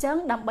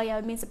chẳng đầm bây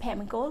giờ mình sập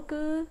hẹm cô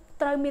cứ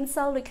trời mình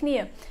sâuเลย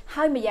kia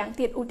hai mươi dạng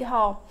tiền ưu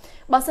hò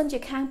bảo sân chỉ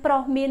khang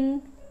pro mình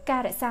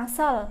ca để xa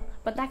sơ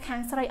bọn ta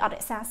khang sợi ở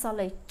để xa sơ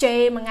lấy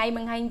chê mà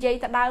ngày dây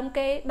ta đau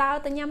cái đau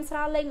ta nhâm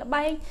sao lên là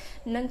bay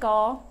nên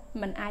có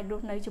mình ai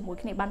đốt nơi cho mũi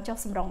cái này ban cho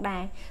sầm rong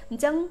đài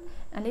chẳng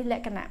anh ấy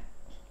lại cái nào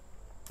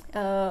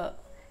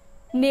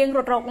niềng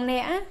rột rột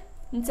nè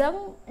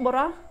chẳng bộ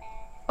đó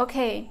ok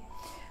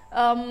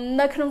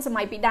nơi không sớm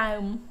bị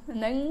đau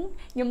nâng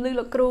nhung lư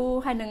lộc cru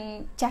hay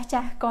nâng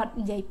cha còn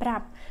dây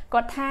prap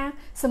còn tha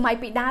sớm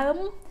bị đau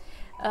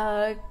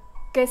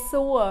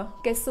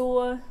cái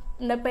xua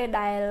nơi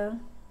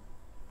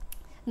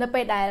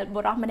pe đài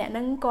bộ đó mà nè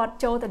nâng cọt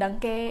trâu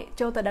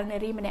từ đằng này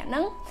ri mà nè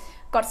nâng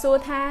cọt xua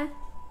tha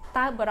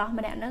ta bộ đó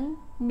mà nè nâng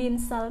min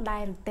sơ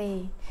đài được tề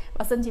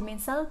và xin chỉ min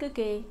sơ cứ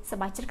kì sẽ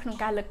bài chất không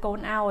ca lực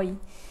cồn oi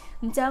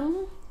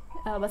chẳng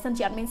và xin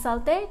chỉ ăn min sơ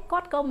té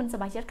cọt câu mình sẽ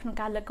bài chất không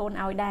ca lực cồn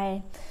oi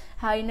đài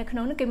hay nó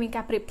không nó kêu mình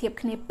ca priệp thiệp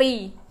khné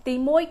pi tí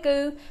môi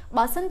cứ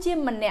bảo sân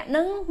chim mình nè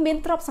nâng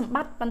miên trọc sầm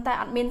bắt bàn tay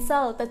ăn miên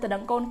sơ từ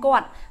đằng côn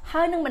quạt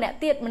hơi nâng mình nè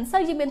tiệt mình sơ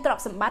chim miên trọc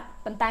sầm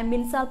bắt bàn tay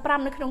miên sơ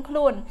pram nó không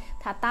luôn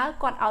thả tá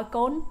quạt ao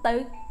côn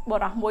tới bộ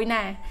đỏ môi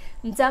nè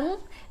trắng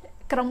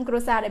trong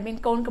cruza để miên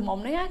côn cầm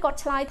ống đấy quạt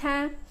slide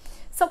tha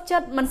sốc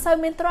chất mình sơ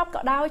miên trọc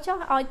cọ đau cho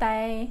oi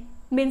tay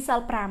miên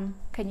sơ pram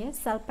cái nhé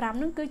sơ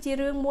pram nó cứ chia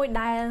riêng môi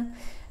đài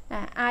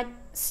ai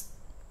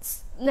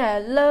nè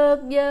lơ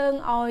dương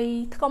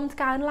oi không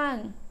cao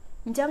lăng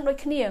chẳng đôi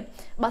khi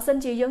bà xin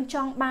chỉ dương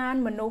trong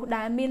ban mình nụ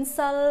đã miên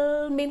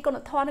sơ miên con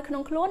thoa nó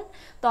không luôn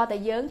to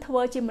tại dương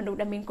thưa chỉ mình nụ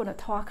đã miên con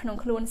thoa không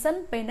luôn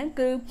sân về nó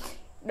cứ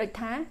đôi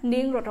thá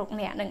niên rột rột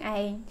nè đằng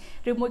ai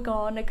rồi môi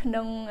con nó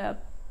không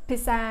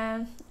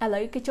pizza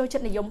lấy cái chỗ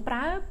chất này giống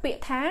prá bị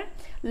thá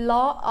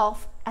law of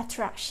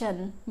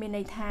attraction mình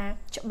này thá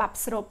cho bập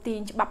sộp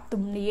tiền cho bập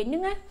tùm nía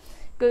nhá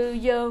cứ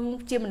dương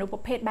chỉ mình nụ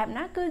bột phết bạp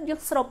ná cứ dương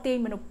sộp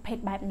tiền mình nụ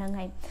phết bạp nằng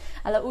ngày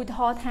là ui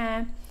thò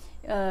tha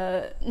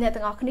nè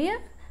từng ngọc nia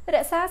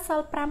để xa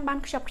sau pram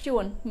ban chọc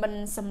chuồn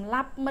mình sầm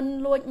lấp mình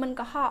lùi mình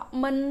có họ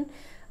mình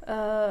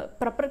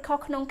bật bật khó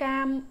khăn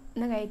cam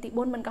ngày tỷ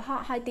bốn mình có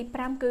họ hai tỷ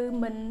pram cứ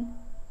mình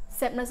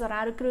xếp nó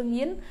ra được kêu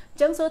nghiến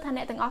chẳng số thằng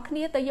nè từng ngọc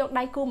nia tới dọc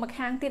đai cu mặc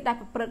hàng tiết đai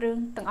bật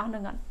rương từng ngọc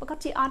nương ngọn có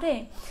chị ở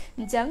đây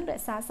chẳng để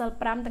xa sau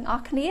pram từng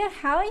ngọc nia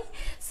hỏi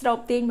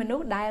sộp tiền mình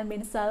nút đai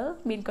mình sớ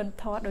mình còn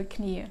thọ đôi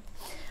nia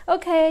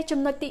ok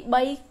trong nơi tị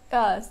bay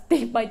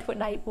thuộc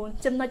đầy bốn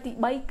trong nơi tị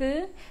bay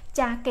cứ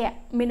cha kẹt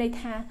mình này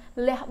thà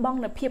lẹ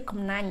bong là phiệp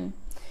cầm nành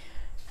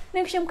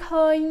nên trong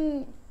khơi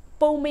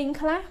ปูmình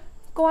khá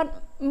con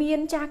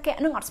miên cha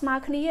kẹt nó ngọt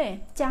smart khní ấy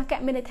cha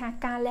kẹt mình này thà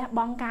ca lẹ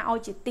bong ca oi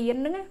chỉ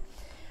tiến nữa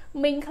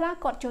mình khá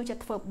còn chơi chật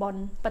phở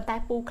bòn bàn tay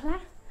ปูkhá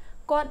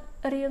con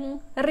riêng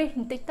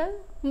tí tới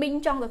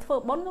mình trong chật phở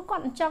bón nó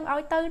còn trong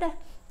oi tới đây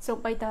rồi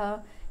bây giờ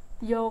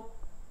vô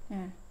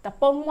tập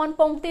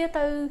pong tia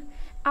từ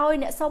oi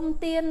nè sông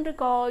tiên rồi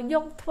có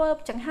dục thơ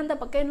chẳng hạn ta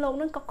bậc kênh lông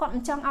nó có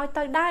còn trong oi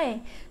tới đây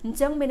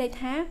chẳng bên này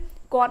thá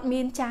còn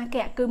miên cha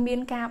kẹt cứ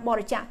miên ca bò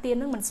để chạm tiên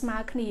nó mình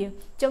smart khỉ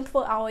chẳng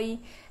thơ oi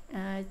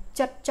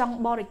chất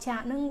trong bò để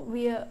chạm nó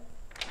vì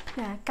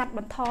cắt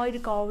bẩn thôi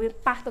rồi có vì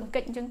pa từng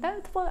kịnh chẳng tới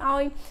thơ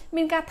oi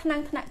miên ca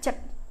thân năng chật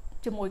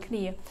cho mùi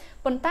khỉ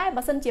còn tay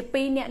bà sân chỉ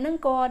pi nè nó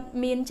còn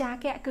miên cha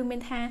kẹt cứ miên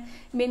tha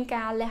miên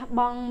ca lẹ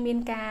bong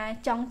miên ca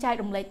trong chai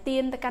đồng lấy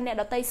tiên ta can nè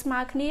đó tây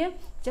smart khỉ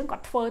chẳng còn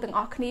thơ từng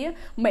óc khía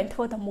mình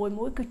thơ tầm mùi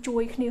mũi cứ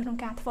chui khía trong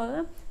ca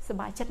thơ ស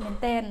บายចិត្តមែន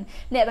តើ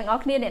អ្នកទាំងអ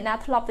ស់គ្នាអ្នកណា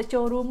ធ្លាប់ទៅចូ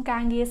លរួមកា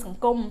រងារសង្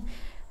គម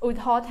ឧ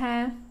ទាហរណ៍ថា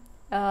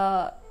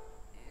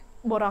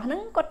បុរសហ្នឹ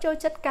ងគាត់ចូល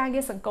ចិត្តការ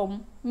ងារសង្គម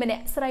ម្នា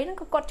ក់ស្រីហ្នឹង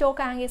ក៏គាត់ចូល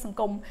ការងារសង្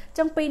គមអញ្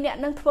ចឹងពីរអ្នក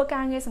ហ្នឹងធ្វើ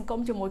ការងារសង្គម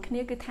ជាមួយគ្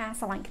នាគឺថា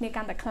ស្រឡាញ់គ្នា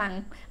កាន់តែខ្លាំង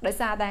ដោយ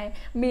សារតែ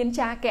មាន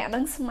ចាកៈហ្នឹ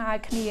ងស្មើ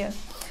គ្នា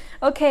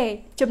អូខេ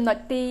ចំណុច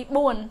ទី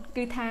4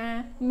គឺថា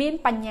មាន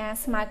បញ្ញា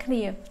ស្មើគ្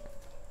នា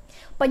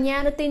បញ្ញា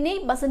នៅទីនេះ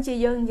បើសិនជា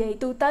យើងនិយាយ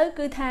ទូទៅ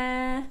គឺថា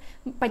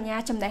បញ្ញា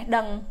ចំណេះ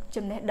ដឹង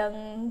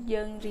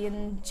យើងរៀន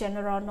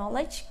general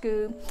knowledge គឺ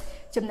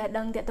ចំណេះ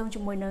ដឹងទាក់ទងជា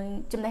មួយនឹង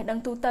ចំណេះដឹង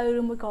ទូទៅ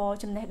ឬមួយក៏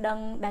ចំណេះដឹង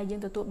ដែលយើ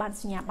ងទទួលបាន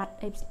សញ្ញាបត្រ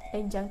អី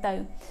អញ្ចឹងទៅ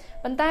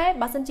ប៉ុន្តែ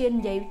បើសិនជា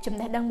និយាយចំ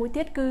ណេះដឹងមួយ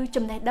ទៀតគឺ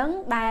ចំណេះដឹង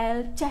ដែល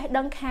ចេះ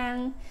ដឹងខាង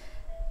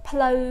ផ្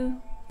លូវ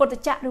ពុទ្ធ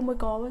ចក្រឬមួយ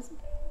ក៏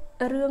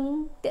រឿង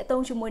ទាក់ទ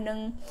ងជាមួយនឹង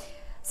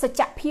សច្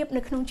ចភាព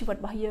នៅក្នុងជីវិត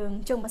របស់យើង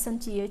អញ្ចឹងបើសិន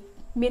ជា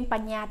មានប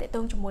ញ្ញាទាក់ទ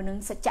ងជាមួយនឹង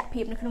សច្ច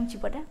ភាពនៅក្នុងជី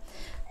វិត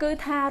គឺ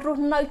ថារ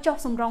ស់នៅចុះ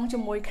សម្រងជា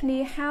មួយគ្នា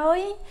ហើ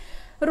យ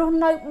រស់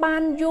នៅបា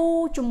នយូរ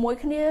ជាមួយ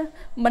គ្នា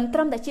មិនត្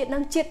រឹមតែជាតិនឹ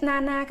ងជាតិ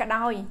ណាក៏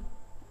ដោយ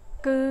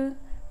គឺ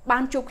បា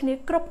នជួបគ្នា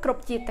គ្រ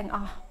ប់ជាតិទាំងអ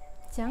ស់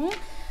អញ្ចឹង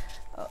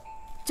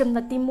ចំ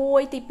ណុចទី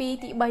1ទី2ទី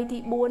3ទី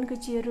4គឺ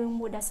ជារឿង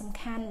មួយដែលសំ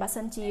ខាន់បើ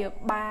សិនជា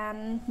បាន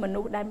ម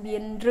នុស្សដែលមា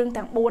នរឿង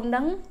ទាំង4ហ្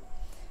នឹង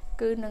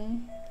គឺនឹង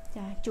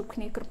ចាជួបគ្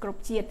នាគ្រ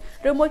ប់ជាតិ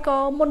ឬមួយក៏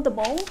មុនដំ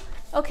បូង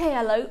អូខេឥ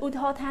ឡូវឧទា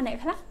ហរណ៍ថាអ្នក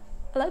ខ្លះឥ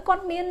ឡូវគា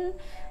ត់មាន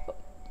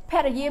ភ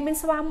រិយាមាន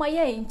ស្វាមី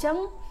អីអញ្ចឹង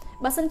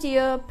បើសិនជា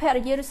ភ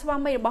រិយាឬស្វា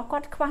មីរបស់គា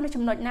ត់ខ្វះនៅ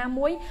ចំណុចណា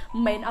មួយមិ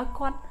នមែនឲ្យ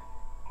គាត់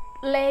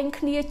លែង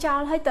គ្នាចោ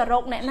លហើយទៅរ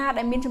កអ្នកណា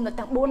ដែលមានចំណុច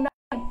ទាំង4ហ្នឹង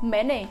មិន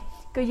មែនទេ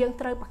គឺយើង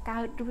ត្រូវបង្កើ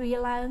តវា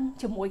ឡើង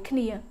ជាមួយគ្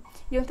នា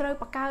យើងត្រូវ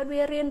បង្កើត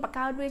វារៀនបង្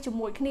កើតវាជា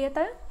មួយគ្នា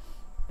ទៅ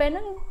ពេលហ្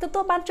នឹងទទួ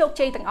លបានជោគ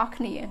ជ័យទាំងអស់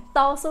គ្នាត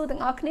ស៊ូទាំ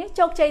ងអស់គ្នា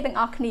ជោគជ័យទាំង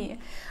អស់គ្នា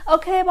អូ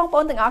ខេបងប្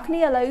អូនទាំងអស់គ្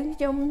នាឥឡូវ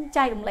ខ្ញុំ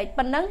ចែករំលែក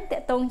ប៉ុណ្ណឹងតា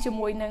ក់ទងជា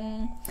មួយនឹង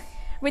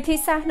វិធី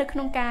សាស្ត្រនៅក្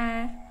នុងការ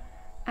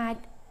អាច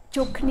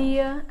ជួបគ្នា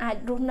អាច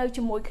រស់នៅ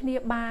ជាមួយគ្នា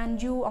បាន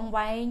យូរអង្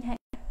វែងហើយ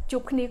ជួ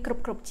បគ្នាគ្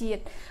រប់ជា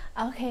តិ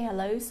អូខេឥ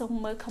ឡូវសូម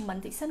មើល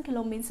comment តិចសិនគេ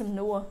លោកមានសំ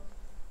ណួរ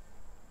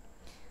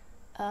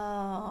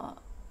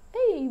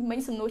មិន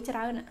សំណួរច្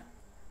រើន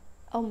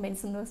អូមិន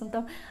សំណួរសំទោ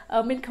ស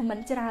មាន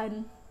comment ច្រើន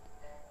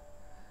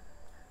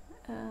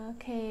អូ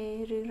ខេ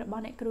រឿងរប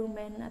ស់អ្នកគ្រូ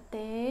មែនអត់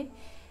ទេ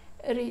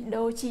រី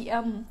ដូ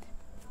GM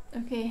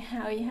អូខេ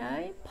ហើ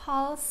យផ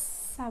ល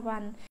សាវ៉ា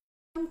ន់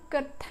ខ្ញុំ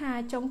គិតថា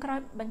ចុងក្រោយ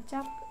បញ្ច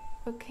ប់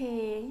អូខេ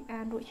អា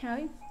នរួចហើ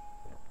យ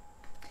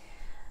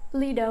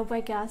Leader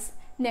Vegas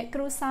អ្នកគ្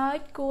រូសើច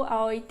គួរ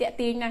ឲ្យតាក់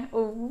ទាញណាស់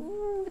អូ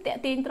តា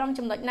ក់ទាញត្រង់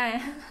ចំណុចណា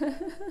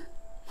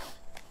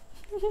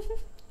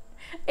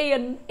អៀ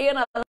ន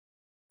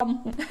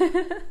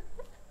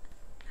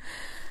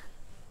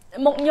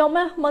មុខខ្ញុំ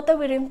មើលទៅ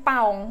វារៀង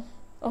ប៉ោង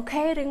អូ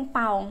ខេរៀង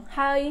ប៉ោង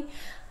ហើយ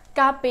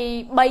កាលពី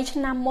3ឆ្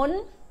នាំមុន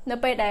នៅ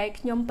ពេលដែល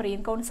ខ្ញុំបរៀន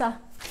កូនសិស្ស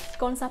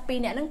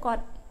2នាក់ហ្នឹងគា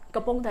ត់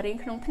កំពុងតែរៀន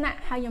ក្នុងថ្នាក់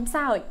ហើយខ្ញុំ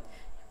សើច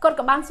គាត់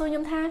ក៏បានសួរខ្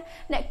ញុំថា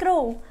អ្នកគ្រូ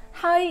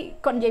ហើយ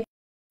គាត់និយាយ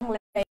អង់គ្លេ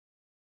ស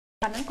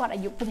គាត់ហ្នឹងគាត់អា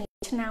យុ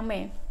6ឆ្នាំឯ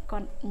ងគា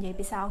ត់និយាយ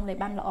ភាសាអង់គ្លេស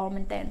បានល្អ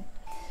មែនតើ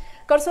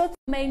គាត់សួរ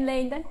មេងលេ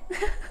ងទៅ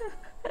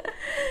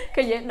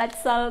គេនិយាយដាច់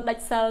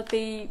សិល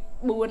ទី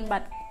4បា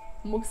ត់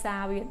មុសា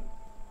វា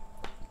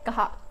ក៏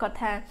គាត់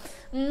ថា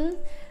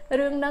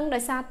រឿងហ្នឹងដោ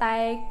យសារតែ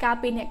កាល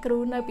ពីអ្នកគ្រូ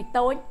នៅពី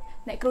តូច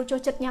អ្នកគ្រូចូល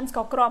ចិត្តញ៉ាំស្ក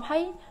រគ្រាប់ហើ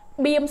យ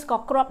បៀមស្ក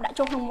រគ្រាប់ដាក់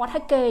ចូលក្នុងមាត់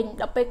ហើយកេង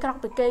ដល់ពេលក្រោក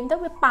ទៅកេងទៅ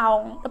វាប៉ោង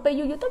ដល់ពេល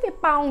យូរទៅវា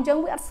ប៉ោងអញ្ចឹង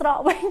វាអត់ស្រក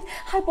វិញ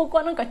ហើយពួកគា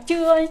ត់ហ្នឹងក៏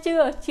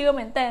ជឿ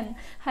មែនតើ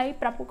ហើយ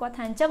ប្រាប់ពួកគាត់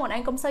ថាអញ្ចឹងអូនឯ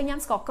ងកុំសូវញ៉ាំ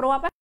ស្ករគ្រា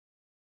ប់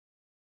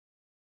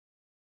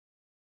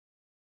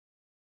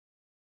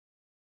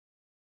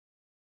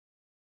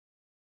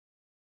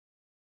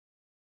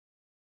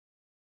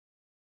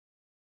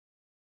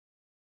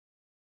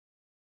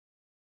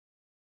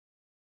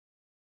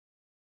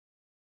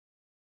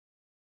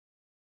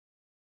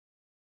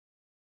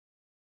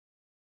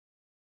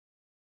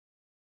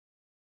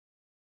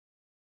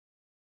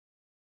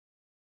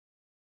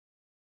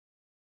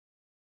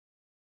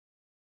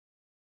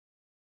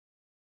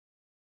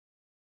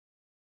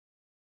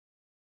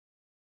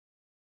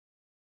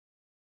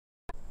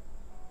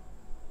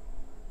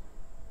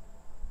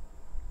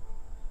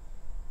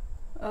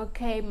អូ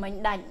ខេមិញ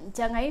ដាច់អញ្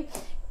ចឹងហី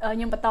ខ្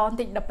ញុំបន្តបន្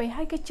តិចដល់ពេល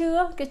ហើយគេជឿ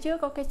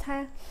ក៏គេថា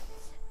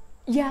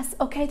Yes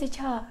okay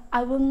teacher I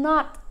will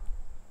not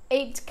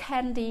eat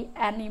candy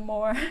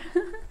anymore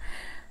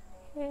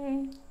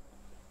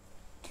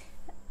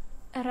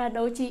រ៉ា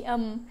ដូ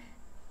GM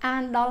អា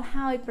នដល់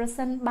ហើយប្រ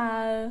សិនបើ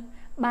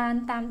បាន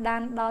តាមដា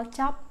នដល់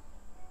ចប់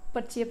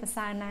ពិតជាប្រ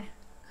សើរណាស់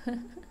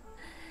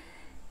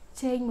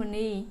ជេងមូ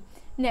នី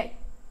អ្នក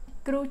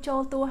គ្រូចូល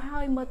តួហើ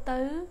យមើលទៅ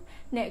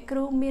អ្នកគ្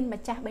រូមាន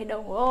ម្ចាស់បេះដូ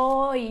ង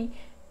អូយ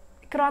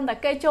គ្រាន់តែ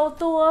គេចូល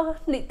តួ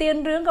និទាន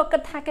រឿងក៏គិ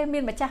តថាគេមា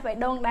នម្ចាស់បេះ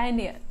ដូងដែរ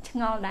នេះឆ្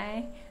ងល់ដែរ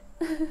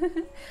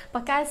ប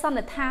កកែសន្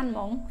និដ្ឋានហ្ម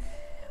ង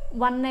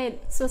One Net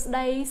សួស្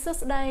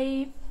ដី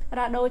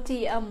រ៉ាដូ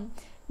GM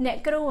អ្នក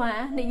គ្រូ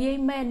និយាយ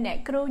មែនអ្នក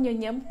គ្រូញ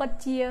ញឹមពិត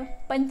ជា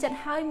ពេញចិត្ត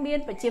ហើយមាន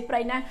ប្រជាប្រិ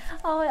យណាស់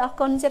អូយអរ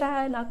គុណច្រើ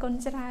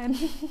ន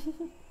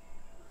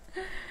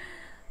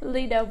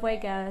Leader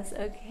Vegas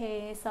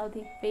okay sau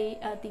tí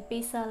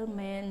pi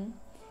Salman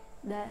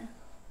đã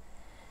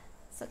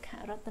sự khả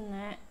rốt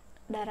nè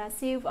đà ra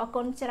siêu ở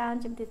con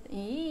tràn chấm tiệt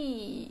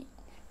ý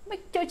mấy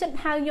chơi chân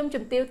hai nhom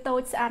chấm tiêu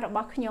tôi sẽ ăn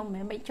bóc nhom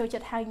mẹ mấy chơi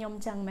chân hai nhom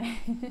chẳng mẹ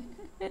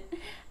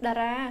đà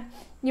ra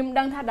nhom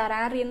đang tha đà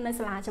ra riêng nơi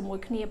là chấm mùi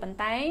khnia bàn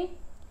tay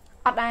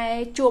ở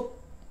đây chụp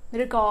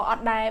rồi có ở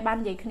đây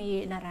ban giấy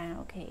khnia đà ra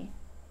ok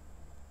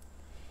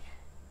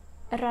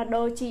ra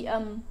đôi chi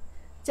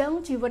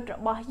chẳng chỉ vật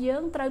bỏ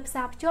dưỡng trời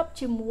sạp chốt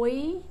chỉ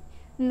muối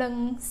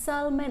nâng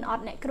sơ men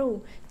ọt nẹ kru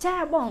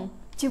cha bỏng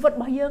chỉ vật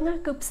bỏ dưỡng á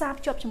cứ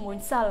sạp chốt chỉ muối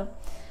sơ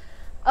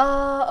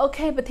ok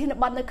bật thiên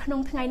bậtនៅក្នុ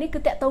ងថ្ងៃនេះគឺ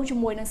តាក់ទងជា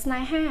មួយនឹងស្នេ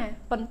ហា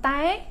ប៉ុន្តែ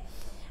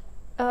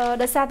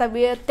ដោយសារតែ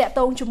វាតាក់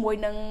ទងជាមួយ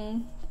នឹង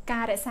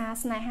ការរក្សា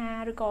ស្នេហា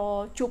ឬក៏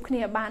ជួបគ្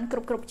នាបានគ្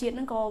រប់ជាតិហ្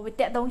នឹងក៏វា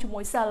តាក់ទងជាមួ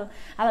យសិល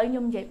ឥឡូវខ្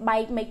ញុំនិយាយបែ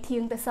កមេឃធៀ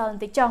ងទៅសិលប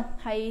ន្តិចចុះ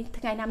ហើយ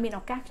ថ្ងៃណាមាន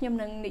ឱកាសខ្ញុំ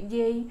នឹងនិ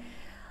យាយ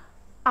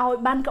ឲ្យ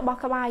បានក្បោះ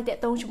ក្បាយតា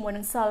ក់ទងជាមួយ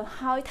នឹងសិល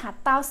ហើយថា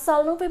តើសិល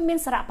នោះវាមាន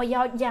សារៈប្រ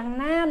យោជន៍យ៉ាង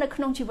ណានៅក្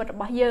នុងជីវិតរ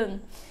បស់យើង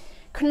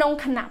ក្នុង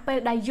ខណៈពេល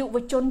ដែលយុវ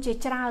ជនជា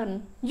ច្រើន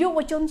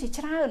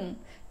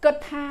គិត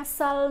ថា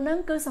សិលនឹង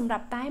គឺសម្រា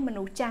ប់តែម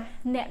នុស្សចាស់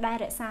អ្នកដែល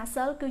រក្សា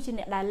សិលគឺជា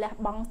អ្នកដែលលះ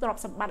បង់ទ្រព្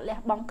យសម្បត្តិលះ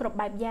បង់គ្រប់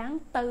បែបយ៉ាង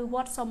ទៅវ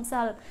ត្តសុំ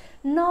សិល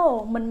No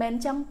មិនមែន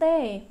ចឹងទេ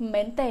មិន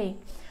មែនទេ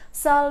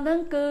សិលនឹង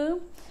គឺ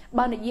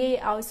បើនិយាយ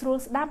ឲ្យស្រួល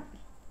ស្ដាប់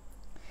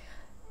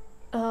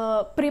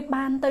ប្រៀប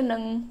បានទៅនឹ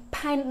ង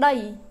ផែនដី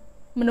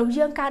មនុស្ស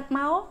យើងកើតម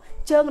ក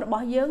ជើងរប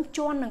ស់យើងជ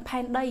ន់នឹងផែ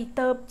នដី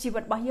ទៅជីវិ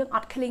តរបស់យើងអ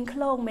ត់ឃ្លីងឃ្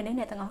លោងមែនទេ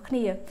អ្នកទាំងអស់គ្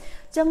នាអ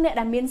ញ្ចឹងអ្នក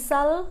ដែលមាន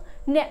សិល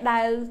អ្នកដែ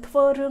លធ្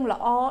វើរឿងល្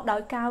អដោ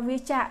យការវា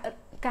ចា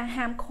ការ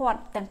ហាមឃាត់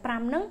ទាំង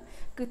5ហ្នឹង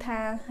គឺថា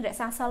រក្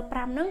សាសិល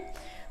5ហ្នឹង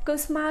គឺ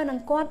ស្មើនឹង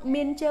គាត់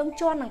មានជើង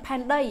ជន់នឹងផែ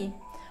នដី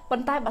ប៉ុ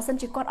ន្តែបើសិន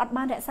ជាគាត់អត់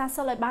បានរក្សា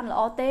សិលឲ្យបានល្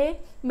អទេ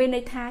មាន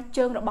ន័យថា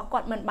ជើងរបស់គា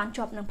ត់មិនបាន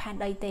ជាប់នឹងផែន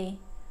ដីទេ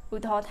ឧ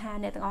ទាហរណ៍ថា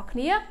អ្នកទាំងអស់គ្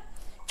នា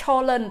ឈរ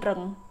លើរឹ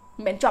ង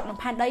មិនជាប់នឹង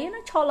ផែនដីណា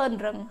ឈរលើ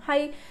រឹងហើ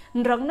យ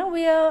រឹងហ្នឹង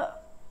វា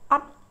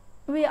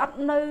អត់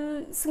នៅ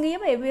ស្ងៀម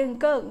ទេវាអ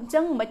ង្គើអញ្ចឹ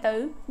ងមិនទៅ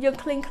យើង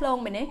ឃ្លីងឃ្លោង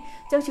មែនទេ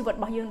អញ្ចឹងជីវិតរ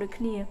បស់យើងដូច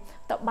គ្នា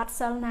តើបាត់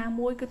សិលណា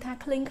មួយគឺថា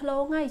ឃ្លីងឃ្លោ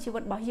ងហើយជីវិ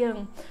តរបស់យើង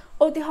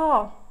ឧទាហរ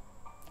ណ៍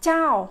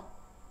ចោល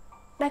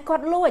ដែលគា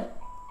ត់លួច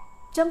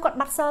អញ្ចឹងគាត់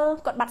បាត់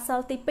សិល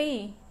ទី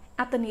2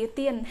អត្តនី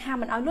ទានហាម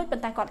មិនឲ្យលួចប៉ុ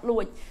ន្តែគាត់លួ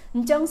ចអ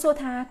ញ្ចឹងសួរ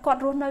ថាគា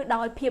ត់រស់នៅ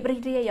ដោយភាពរី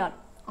ករាយអត់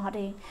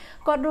ទេ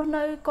គាត់រស់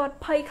នៅគាត់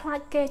ភ័យខ្លាច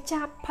គេ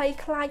ចាប់ភ័យ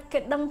ខ្លាចគេ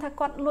ដឹងថា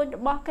គាត់លួចរ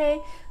បស់គេ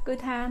គឺ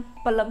ថា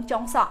ព្រលឹងចុ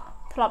ងសក់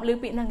ធ្លាប់ឮ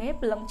ពាក្យហ្នឹងឯង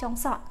ព្រលឹងចុង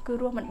សក់គឺ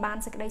រស់មិនបាន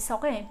សេចក្តីសុខ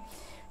ទេអ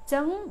ញ្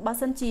ចឹងបើ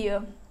សិនជា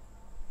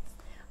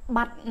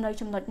បាត់នៅ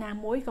ចំណុចណា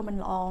មួយក៏មិន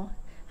ល្អ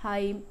ហើ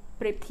យ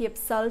ប្រៀបធៀប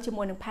សិលជា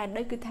មួយនឹងផែន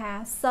ដីគឺថា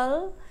សិល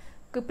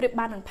គឺប្រៀប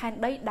បាននឹងផែន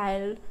ដីដែល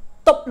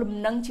ទប់លំ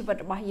នឹងជីវិត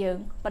របស់យើង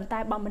ប៉ុន្តែ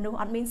បើមនុស្ស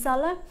អត់មានសិ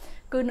ល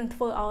គឺនឹងធ្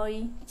វើឲ្យ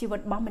ជីវិត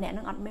របស់ម្នាក់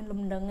នឹងអត់មាន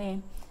លំនឹងទេ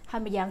ហើ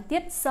យម្យ៉ាងទៀ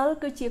តសិល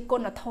គឺជាគុ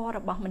ណធម៌រ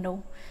បស់មនុស្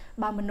ស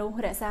បើមនុស្ស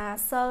រក្សា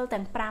សិល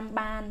ទាំង5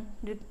បាន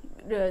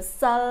ឬ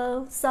សិ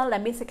លដែ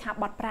លមានសិក្ខា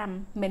បទ5មិន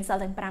មែនសិល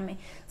ទាំង5ទេ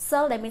សិ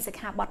លដែលមានសិក្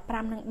ខាបទ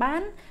5នឹងបា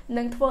ន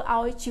នឹងធ្វើ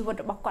ឲ្យជីវិត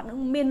របស់គាត់នឹង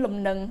មានលំ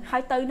នឹងហើ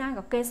យទៅណា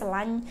ក៏គេស្រ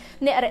ឡាញ់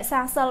អ្នករក្សា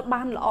សិល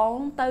បានល្អ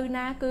ទៅ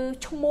ណាគឺ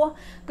ឈ្មោះ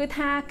គឺ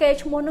ថាគេ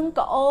ឈ្មោះនឹង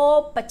ក៏អូ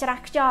បច្រា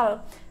ស់ខ្យល់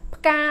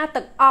ផ្កា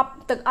ទឹកអ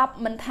ប់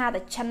មិនថាតែ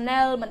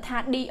Chanel មិនថា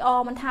Dior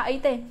មិនថាអី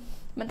ទេ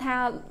មិនថា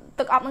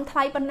ទឹកអប់នឹងថ្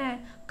លៃប៉ុណ្ណា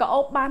ក៏អូ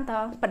បបានត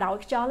បដោយ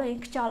ខ្យល់ឯង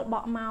ខ្យល់ប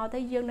ក់មកទៅ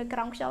យើងនៅក្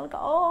រោមខ្យល់ក៏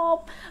អូប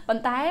ប៉ុ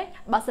ន្តែ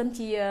បើសិន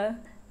ជា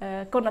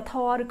គុណធ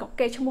ម៌ឬក៏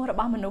គេឈ្មោះរ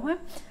បស់មនុស្ស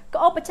ក៏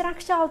អូបច្រាស់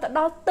ខ្យល់ទៅដ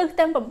ល់ទិស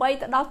ទាំង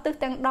8ទៅដល់ទិស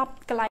ទាំង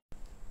10កន្លែង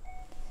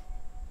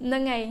ហ្នឹ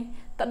ងហើយ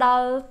ទៅដ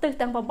ល់ទិស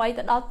ទាំង8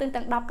ទៅដល់ទិស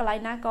ទាំង10កន្លែង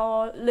ណាក៏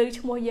ឮ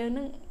ឈ្មោះយើងហ្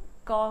នឹង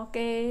ក៏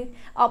គេ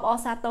អបអរ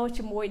សាទរ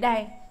ជាមួយដែ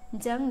រអ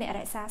ញ្ចឹងអ្នករ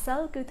ក្សាសិល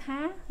គឺថា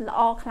ល្អ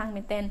ខ្លាំង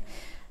មែនទែន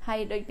ហើយ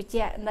ដូចបញ្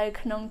ជាក់នៅ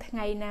ក្នុងថ្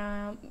ងៃណា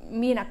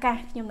មានឱកាស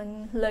ខ្ញុំនឹង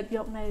លើកយ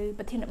កនៅ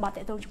ប្រធានបទ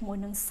តាក់ទងជាមួយ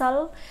នឹងសិល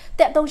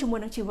តាក់ទងជាមួយ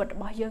នឹងជីវិតរ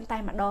បស់យើងតែ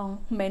ម្ដង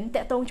មិនមែន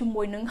តាក់ទងជា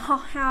មួយនឹង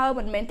ហោះហើរ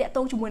មិនមែនតាក់ទ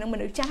ងជាមួយនឹងម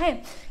នុស្សចាស់ទេ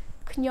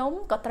ខ្ញុំ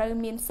ក៏ត្រូវ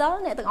មានសិល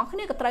អ្នកទាំងអស់គ្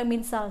នាក៏ត្រូវមា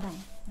នសិលដែរ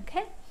អូ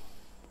ខេ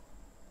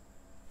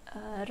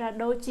រ៉ា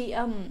ដូ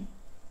GM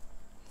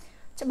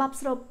ច្បាប់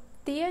ស្រូប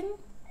ទាញ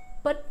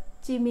ពិត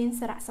ជាមាន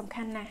សារៈសំ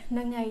ខាន់ណាស់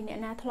នឹងហើយអ្នក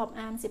ណាធ្លាប់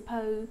អានសៀវ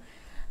ភៅ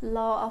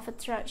Law of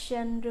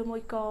Attraction ឬមួ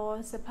យក៏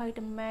សៀវភៅ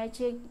The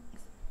Magic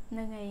ហ្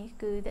នឹងហើយ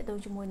គឺតើតើ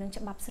ជាមួយនឹង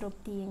ច្បាប់ស្រូប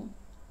ទាញ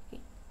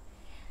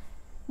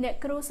អ្នក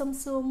គ្រូសុំ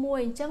សួរមួយ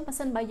អញ្ចឹងបើ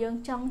សិនបើយើង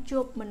ចង់ជួ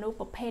បមនុស្ស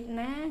ប្រភេទ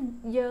ណា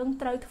យើង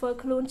ត្រូវធ្វើ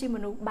ខ្លួនជាម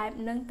នុស្សបែប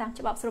ហ្នឹងតាម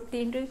ច្បាប់ស្រូប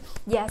ទាញឬ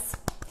Yes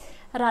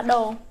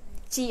Rado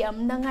GM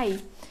ហ្នឹងហើយ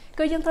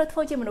គឺយើងត្រូវធ្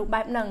វើជាមនុស្ស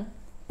បែបហ្នឹង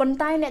ប៉ុន្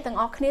តែអ្នកទាំង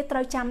អស់គ្នាត្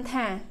រូវចាំ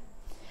ថា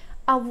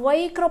អ្វី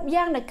គ្រប់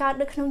យ៉ាងដែលកើត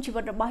នៅក្នុងជី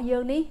វិតរបស់យើ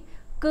ងនេះ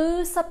គឺ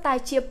សុទ្ធតែ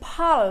ជាផ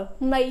ល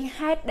នៃ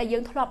ហេតុដែលយើ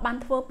ងធ្លាប់បាន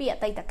ធ្វើពីអ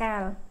តីតកា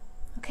ល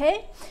អូខេ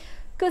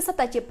គឺសុទ្ធ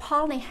តែជាផ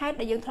លនៃហេតុ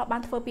ដែលយើងធ្លាប់បា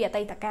នធ្វើពីអ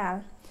តីតកាល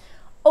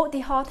ឧ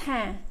ទាហរណ៍ថា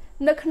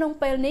នៅក្នុង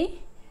ពេលនេះ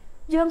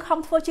យើងខំ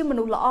ធ្វើជាម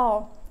នុស្សល្អ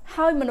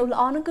ហើយមនុស្សល្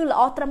អហ្នឹងគឺល្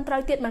អត្រឹមត្រូ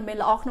វទៀតមិនមែន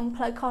ល្អក្នុង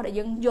ផ្លូវខុសដែល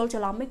យើងយល់ច្រ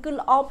ឡំទេគឺ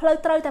ល្អផ្លូវ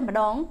ត្រូវតែម្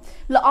ដង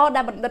ល្អ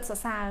ដែលបណ្ឌិតសរ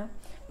សើរ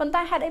ប៉ុន្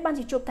តែហេតុអីបាន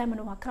ជាជួបតែម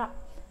នុស្សអាក្រក់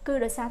គឺ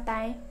ដោយសារតែ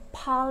ផ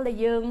លដែល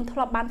យើងធ្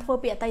លាប់បានធ្វើ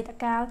ពីអតីត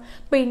កាល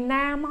ពី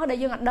ណាមកដែល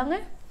យើងអត់ដឹងណា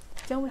អ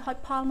ញ្ចឹងវាហុច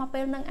ផលមក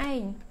ពេលហ្នឹងឯ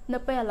ងនៅ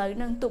ពេលឥឡូវ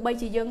ហ្នឹងទោះបី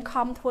ជាយើង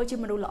ខំធ្វើជា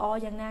មនុស្សល្អ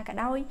យ៉ាងណាក៏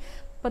ដោយ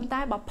ប៉ុន្តែ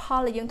បើផល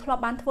ដែលយើងធ្លា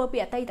ប់បានធ្វើពី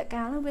អតីត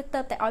កាលហ្នឹងវាទៅ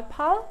តែឲ្យផ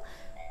ល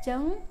អញ្ចឹ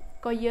ង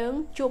ក៏យើង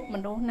ជួបម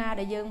នុស្សណា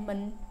ដែលយើង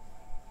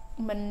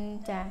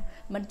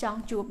មិនចង់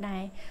ជួបដែ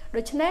រ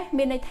ដូច្នេះ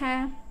មានន័យថា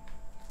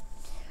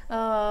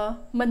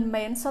មិន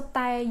មែនសុទ្ធ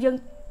តែយើង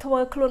ធ្វើ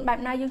ខ្លួនបែប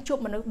ណាយើងជួប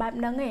មនុស្សបែប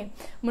ហ្នឹងឯង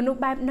មនុស្ស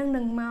បែបហ្នឹង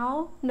នឹងមក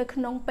នៅក្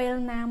នុងពេល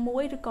ណាមួ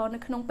យឬក៏នៅ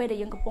ក្នុងពេលដែល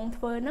យើងកំពុង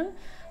ធ្វើហ្នឹង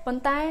ប៉ុ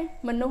ន្តែ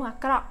មនុស្សអា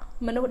ក្រក់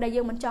មនុស្សដែល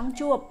យើងមិនចង់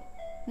ជួប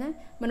ណា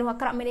មនុស្សអា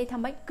ក្រក់មានន័យថា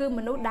ម៉េចគឺម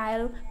នុស្សដែល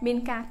មាន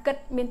ការគិត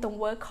មានទង្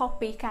វើខុស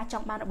ពីការច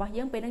ង់បានរបស់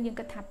យើងពេលហ្នឹងយើង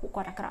គិតថាពួក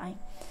គាត់អាក្រក់ឯង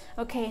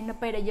អូខេនៅ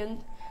ពេលដែលយើង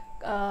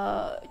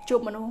ជួប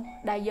មនុស្ស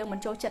ដែលយើងមិន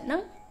ចូលចិត្តហ្នឹ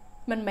ង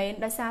មិនមែន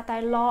ដោយសារតែ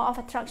law of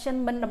attraction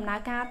មិនដំណើរ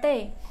ការទេ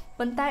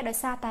ប៉ុន្តែដោយ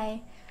សារតែ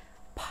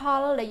ផ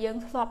លដែលយើង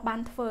ធ្លាប់បាន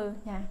ធ្វើ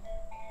ណា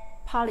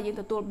ផលដែលយើង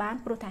ទទួលបាន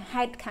ព្រោះថា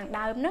ហេតុខាង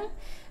ដើមហ្នឹង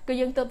គឺ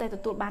យើងទៅតែទ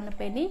ទួលបាននៅ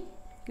ពេលនេះ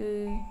គឺ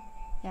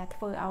ធ្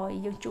វើឲ្យ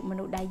យើងជួបម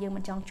នុស្សដែលយើង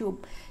មិនចង់ជួប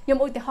ខ្ញុំ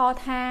ឧទាហរណ៍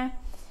ថា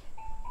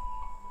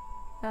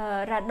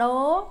រ៉ាដូ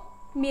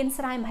មាន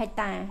ស្រែមហិក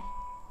តាអ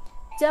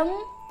ញ្ចឹង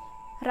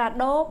រ៉ា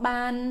ដូ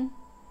បាន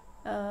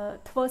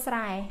ធ្វើស្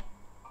រែ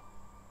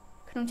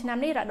ក្នុងឆ្នាំ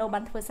នេះរ៉ាដូបា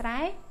នធ្វើស្រែ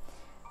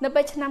នៅ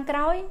ពេលឆ្នាំក្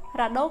រោយ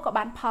រ៉ាដូក៏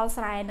បានផល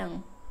ស្រែហ្នឹង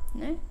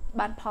ណា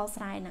បានផល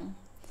ស្រែហ្នឹង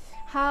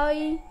ហើយ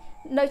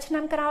នៅឆ្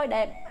នាំក្រោយ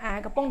ដែល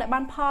កំពុងតែបា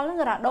នផលហ្នឹង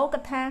រ៉ាដូគិ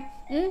តថា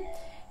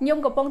ខ្ញុំ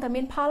កំពុងតែ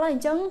មានផលហើយអ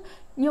ញ្ចឹង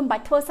ខ្ញុំមិនបា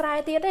ច់ធ្វើស្រែ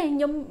ទៀតទេខ្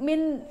ញុំមា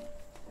ន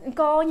អង្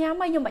គញ៉ាំ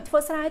ហើយខ្ញុំមិនបាច់ធ្វើ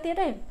ស្រែទៀត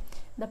ទេ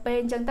ដល់ពេល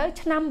អញ្ចឹងទៅ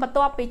ឆ្នាំបន្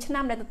ទាប់ពីឆ្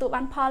នាំដែលទទួល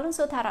បានផលហ្នឹង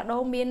សួរថារ៉ាដូ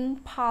មាន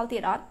ផលទៀ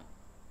តអត់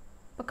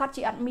ប្រកាស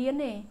ជាអត់មាន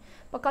ទេ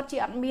ប្រកាសជា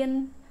អត់មាន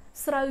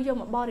ស្រូវយក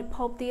មកបរិ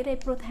ភោគទៀតទេ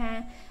ព្រោះថា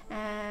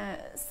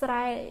ស្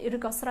រែឬ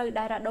ក៏ស្រូវ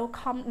ដែលរ៉ាដូ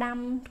ខំដាំ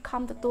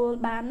ខំទទួល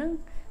បានហ្នឹង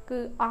គឺ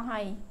អស់ហើ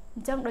យអ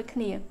ញ្ចឹងដូចគ្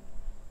នា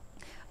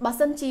បើ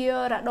សិនជា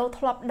រ៉ាដូ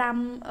ធ្លាប់ដាំ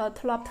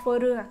ធ្លាប់ធ្វើ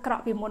រឿងអាក្រ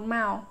ក់ពីមុនម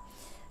កអ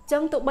ញ្ចឹ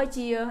ងទោះបី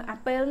ជាអា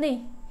ពេលនេះ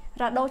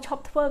រ៉ាដូឈ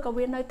ប់ធ្វើក៏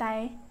វានៅតែ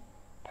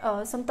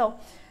សំទោស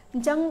អ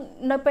ញ្ចឹង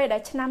នៅពេលដែ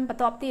លឆ្នាំបន្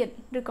ទាប់ទៀត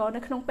ឬក៏នៅ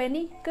ក្នុងពេល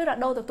នេះគឺរ៉ា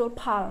ដូទទួល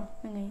ផល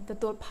ហ្នឹងហើយទ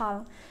ទួលផល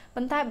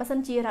ប៉ុន្តែបើសិន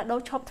ជារ៉ាដូ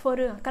ឈប់ធ្វើ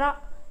រឿងអាក្រក់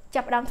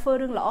ចាប់ផ្ដើមធ្វើ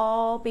រឿងល្អ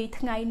ពី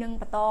ថ្ងៃនឹង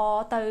បន្ត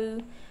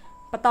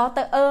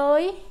ទៅអើ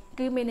យ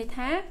គឺមានន័យ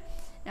ថា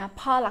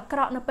ផលអាក្រ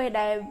ក់នៅពេល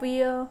ដែលវា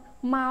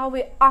មក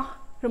វាអស់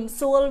រំ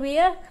សួលវា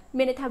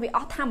មានន័យថាវាអ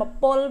ស់ធម្ម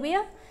ពលវា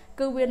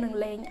គឺវានឹង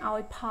លែងឲ្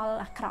យផល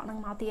អាក្រក់នឹង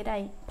មកទៀតហើ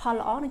យផល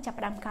ល្អនឹងចាប់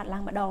ផ្ដើមកើតឡើ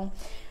ងម្ដង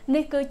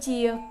នេះគឺជា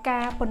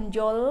ការពន្យ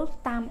ល់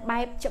តាម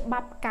បែបច្បា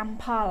ប់កម្ម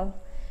ផល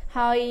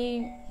ហើយ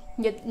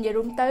និយាយ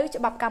រួមទៅ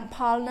ច្បាប់កម្មផ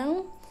លហ្នឹង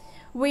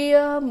វា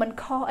មិន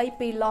ខុសអី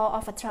ពី law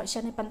of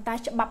attraction ទេប៉ុន្តែ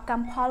ច្បាប់ក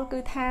ម្មផលគឺ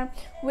ថា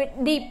វា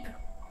deep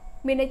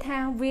មានន័យថា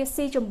វា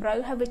ស៊ីជម្រៅ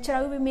ហើយវាជ្រៅ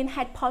វាមាន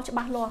ហេតុផលច្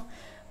បាស់លាស់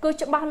គឺ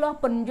ច្បាស់លាស់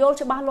ពន្យល់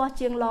ច្បាស់លាស់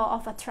ជាង law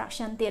of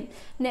attraction ទៀត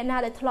អ្នកណា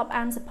ដែលធ្លាប់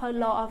អានសៀវភៅ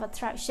law of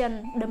attraction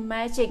the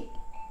magic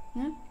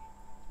ណា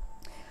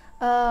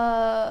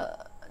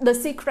the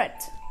secret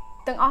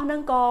ទាំងអស់ហ្នឹ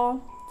ងក៏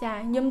ចា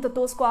ខ្ញុំទ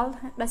ទួលស្គាល់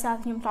ដោយសារ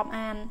ខ្ញុំធ្លាប់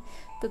អាន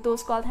ទទួល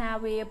ស្គាល់ថា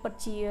វាពិត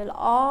ជាល្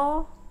អ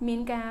មាន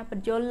ការប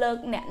ញ្យល់លើក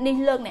អ្នកនេះ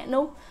លើកអ្នក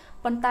នោះ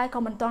ប៉ុន្តែក៏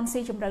មិនទាន់ស៊ី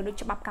ជម្រៅដូច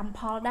ច្បាប់កម្មផ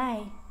លដែរ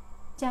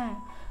ចា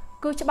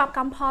គឺច្បាប់ក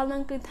ម្មផលហ្នឹ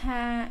ងគឺថា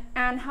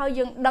អានហើយ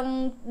យើងដឹង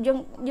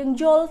យើង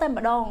យល់តែ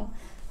ម្ដង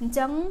អញ្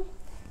ចឹង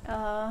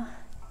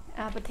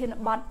ប្រធាន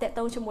បទតេត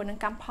ទៅជាមួយនឹង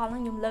កម្មផលហ្នឹ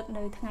ងខ្ញុំលើក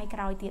នៅថ្ងៃក្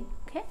រោយទៀត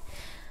អូខេ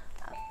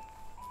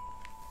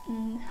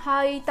ហើ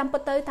យតាមពិ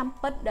ត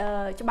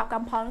ច្បាប់ក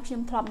ម្មផលខ្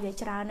ញុំធ្លាប់និយាយ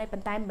ច្រើនហើយប៉ុ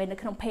ន្តែមិនមែននៅ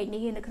ក្នុង page នេះ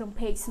ទេនៅក្នុង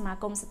page សមា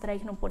គមស្ត្រី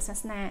ក្នុងពុទ្ធសា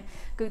សនា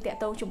គឺតេ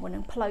តងជាមួយនឹ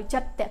ងផ្លូវចិ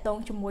ត្តតេតង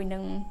ជាមួយនឹ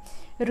ង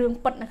រឿង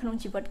ពិតនៅក្នុង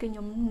ជីវិតគឺខ្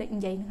ញុំនិ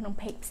យាយនៅក្នុង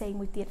page ផ្សេង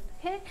មួយទៀតអូ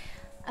ខេឥ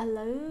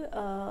ឡូវ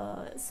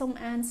សូម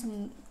អាន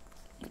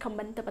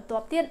comment ទៅបន្ទា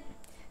ប់ទៀត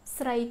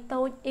ស្រី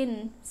តូច in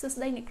សួស្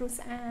ដីអ្នកគ្រូ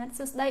ស្អាត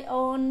សួស្ដី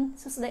អូន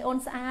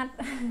ស្អាត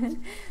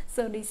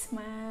Sorry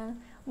smile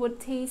វុ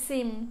ធី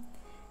ស៊ីម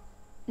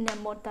អ្នក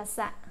មត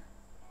ស័ក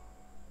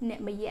អ្នក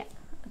មយៈ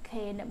អូ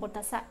ខេអ្នកបុត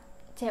ស័ក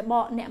ចេះប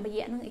កអ្នកម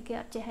យៈហ្នឹងអីគេ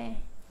អត់ចេះទេ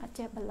អត់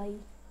ចេះបាលី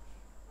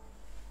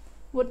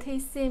វុធី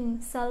ស៊ីម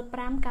សិល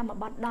5កម្ម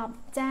បត្តិ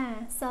10ចា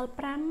សិល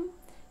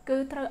5គឺ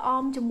ត្រូវអ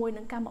មជាមួយ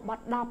នឹងកម្មប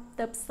ត្តិ10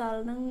ទៅសិល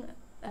ហ្នឹង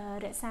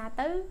រក្សា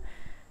ទៅ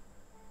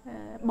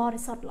ប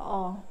រិសុទ្ធល្អ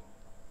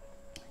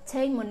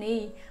ឆេងមនី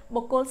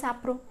បុគ្គលសា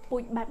ព្រោះពូ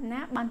ជបែបណា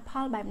បានផ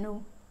លបែបនោះ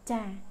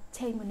ចា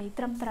ឆេងមនី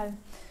ត្រឹមត្រូវ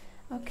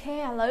អូខេឥ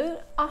ឡូវ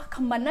អស់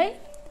comment អី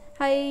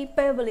ហើយ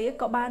ពេលវេលា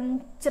ក៏បាន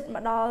ចិត្តម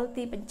កដល់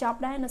ទីបញ្ចប់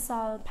ដែរនៅស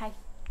ល់ផែ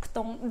ខ្ទ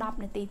ង់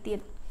10នាទីទៀត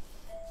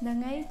ហ្នឹង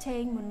ហើយឆេ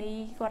ងមូនី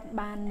គាត់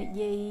បាននិ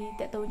យាយ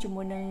តទៅជា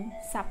មួយនឹង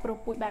សាព្រោះ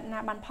ពូជបែបណា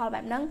បានផលបែ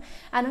បហ្នឹង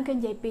អាហ្នឹងគេ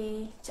និយាយពី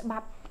ច្បា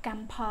ប់ក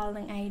ម្មផល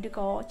នឹងឯងឬ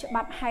ក៏ច្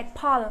បាប់ហេតុ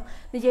ផល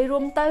និយាយរួ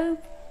មទៅ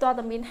តើ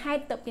តើមានហេ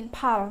តុទៅមានផ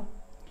លអូ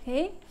ខេ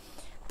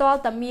តើ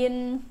តើមាន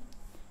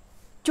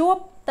ជួប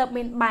ទៅ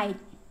មានបែក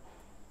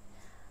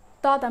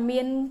តើតើមា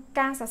ន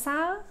ការសរសើ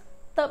រ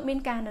ទៅមាន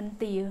ការនិន្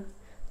ទា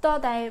តើ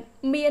តែ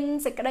មាន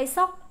សេចក្តី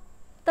សុខ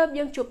tớp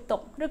dương chụp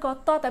tục rồi có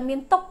to tại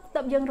miền tốc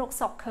tớp dương rột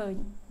sọc khởi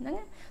nè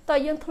to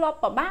dương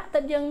thọp bảo bạ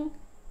tớp dương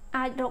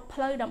ai rột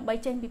plei đầm bay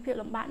trên bị phiền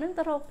làm bạn nè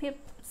tớ rột phiền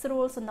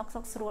srul sân nọc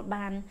sọc srul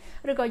bàn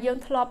rồi có dương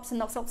thọp sân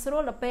nọc sọc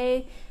srul là pe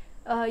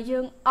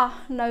dương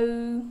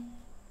nơi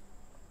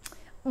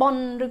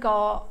bon rồi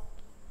có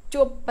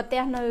chụp bật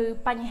te nơi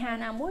bánh hà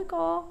nào mỗi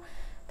có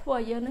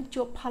thôi giờ nó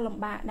chụp phá làm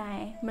bạ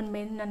này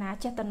mình là ná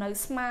chết tận nơi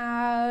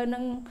smart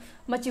nâng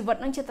mà chỉ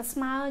vật nâng chết tận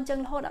smart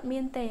chân thôi đã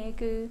miên tề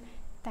cứ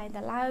tại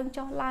ta lang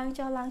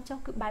cho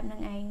cứ bài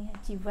năng anh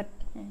chỉ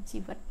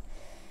vật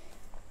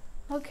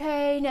ok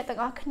nè tặng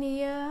ở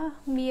kia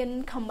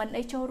miên comment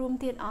ấy cho room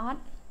tiền ớt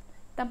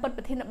tam bật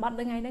bật thiên là bật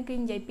được ngày nó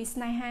kinh vậy pi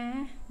snai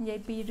ha vậy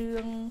pi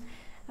rương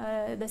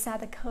đời xa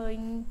ta khơi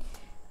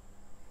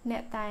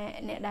nè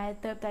đài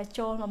tơ tài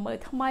trôn mà mới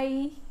tham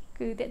mây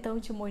cứ tệ tôi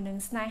cho mùi nâng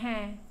snai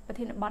ha và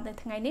thiên là bật được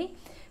ngày ní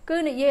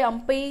cứ này dây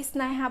ông pi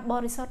snai ha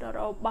body shot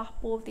ở ba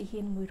po thì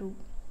hiền mùi rượu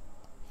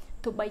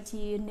tụi bay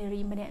chi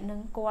neri mà nè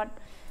nâng quạt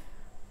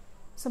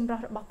xâm ra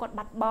bọc quạt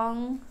bạch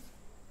bong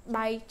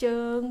bay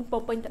chương bộ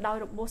bình tại đôi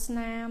được bố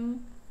nam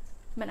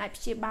mình ai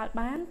chỉ bán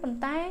bàn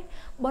tay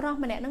bó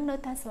rong mà nè nâng nơi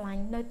ta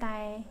sành nơi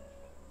tay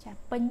chả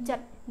bình chật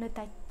nơi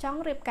tay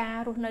chóng rệp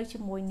ca rồi nơi chỉ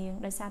mùi niềng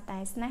đời xa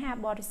tay snaha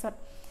body shot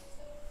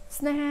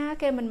snaha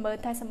cái mình mở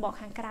tay xâm bọt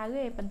hàng cá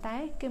cái bàn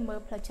tay cái mở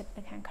là chật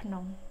được hàng khăn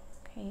nồng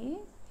ok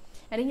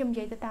ở đây nhung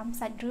dây tôi tam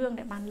sạch rương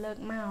để bàn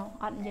lợn màu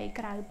ọt dây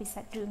cá bị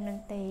sạch rương nâng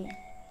tề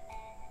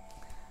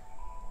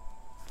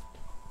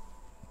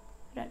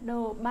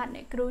đồ bạn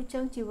này kêu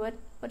chân chỉ vật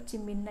chỉ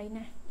mình đây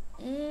nè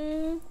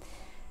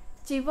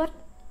chỉ vật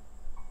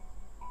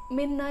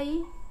mình này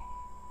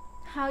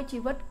hai chỉ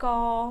vật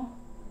có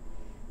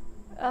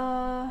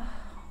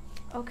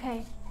ok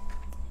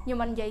nhưng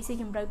mình vậy xin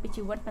nhầm rồi bị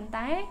chỉ vật bàn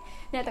tay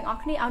nè tặng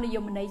óc này ao đi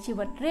dùng mình này chỉ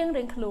vật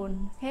riêng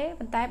luôn thế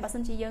bàn tay bà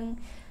xin chỉ dân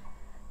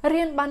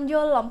riêng ban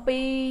vô làm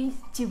pi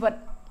chỉ vật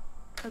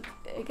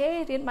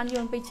cái riêng ban vô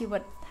làm pi chỉ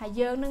vật thầy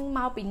dân nâng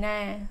mau bị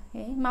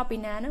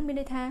nà nó mới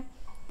đây tha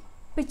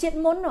bị chết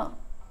môn rồi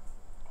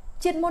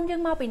chết môn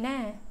dương mau bị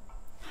nè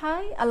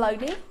hái ở lời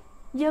đi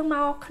dương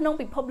mau không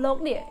bị phập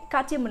lốt địa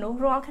cá chim mình uống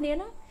ro cái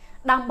nó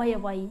đang bay ở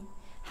vậy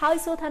hái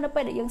số than nó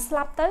bay để dương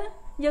slap tới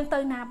dương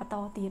tới na và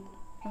to tiệt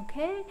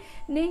ok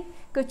ní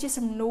cứ chỉ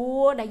sầm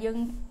nua để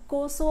dương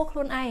cô xua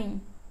luôn anh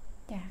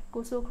chà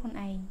cô xua luôn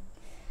anh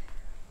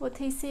vô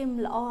thi sim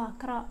lọ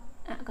cọ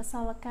có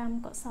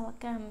sao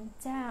cam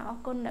cha ở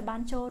con lại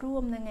bán cho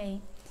room này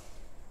ngày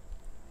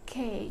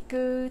ok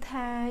cứ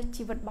tha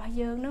chỉ vật bao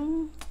giờ nó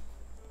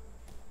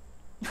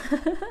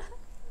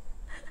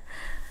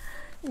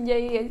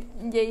vậy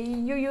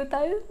vui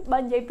tới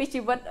ban vậy bị chỉ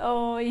vật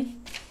ơi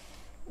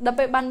đậpไ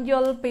ปban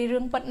vô bị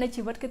rương vật này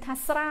chỉ vật cứ tha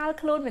sral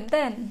luôn mình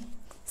tên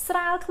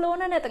sral luôn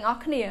này tầng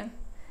óc nè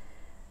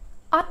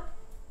ớt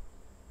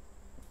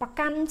bạc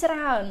căn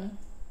trơn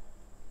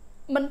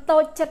mình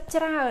tôi chật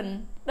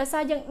trơn đời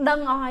sao dân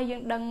đăng oi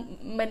dân đăng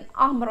mình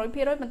mà rồi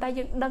phía đó mình ta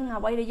dân đăng ở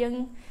đây là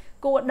dân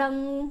cô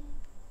đăng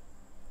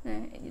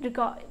rồi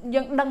có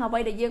dân đăng ở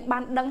đây để dân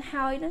ban đăng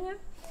hơi nữa nhá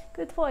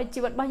cứ thôi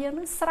chỉ vật bao giờ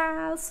nó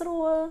xa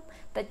xua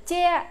tại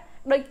che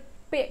đôi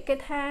bịa cái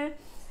tha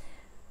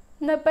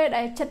nơi pe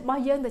để chật bao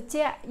giờ tại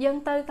che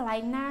dân tới cái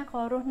này na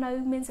có rồi nơi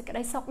mình sẽ cái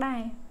đây sọc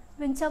đài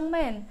bên trong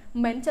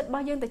mình chật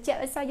bao giờ tại che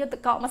tại sao dân tự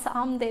cọ mà sao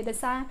không để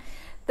sao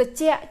từ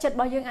che chật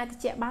bao giờ ai từ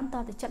che bán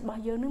to từ chật bao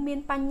giờ nó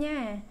miên pan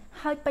nha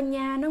hơi pan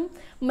nha nó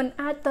mình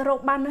ai từ rộng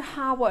ban nơi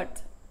Harvard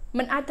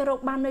mình ai từ rộng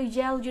ban nơi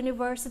Yale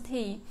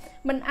University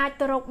mình ai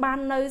từ rộng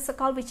ban nơi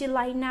School vị trí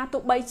này na tụ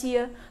bay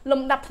chia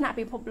lồng đập nạp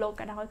bị phục lộ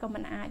cả đó còn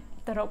mình ai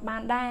từ rộng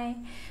ban đây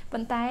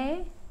vấn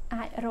té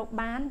ai rộng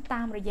ban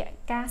tam rồi dạ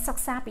ca sắc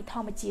xa bị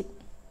thò mà chít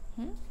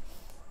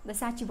để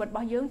sao chỉ vật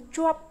bao giờ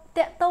chụp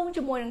tẹt tông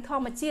cho mùi đằng thò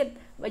mà chít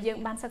và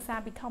dương ban sắc xa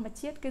bị thò mà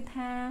chít cứ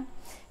tha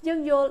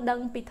dương vô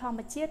đằng bị thò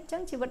mà chít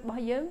chẳng chỉ vật bao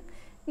giờ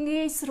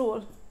nghi sủa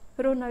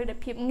rồi nơi để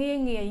phim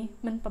nghi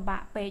mình bà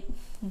bạ về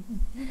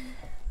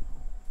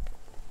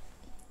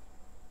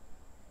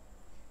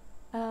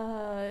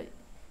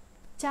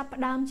chắp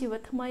đam chỉ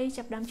vật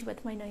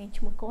mây này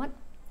chung một cốt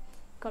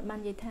còn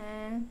bàn gì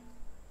tha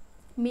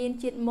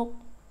miên chiết mục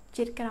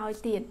chiết còi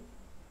tiền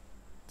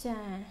chà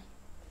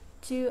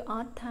chưa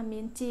ót tha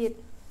miên chiết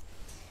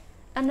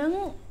anh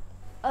nâng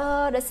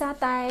để xa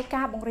tay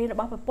ca bóng riêng là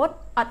bao bột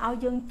ở áo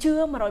dương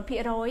chưa mà rồi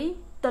phía rối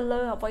tờ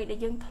lơ ở vậy để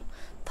dương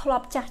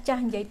thọp chặt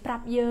giấy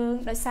prap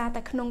dương để xa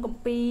ta không công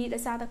pi để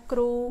xa ta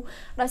cru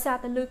để xa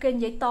ta lư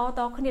kênh giấy to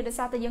không để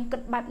xa ta dương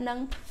kịch bạch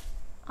nâng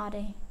ở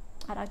đây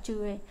ở đó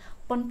chưa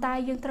bàn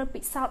tay dươngត្រូវ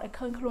bị sao lại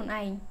khơi luôn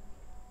anh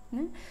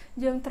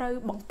dươngត្រូវ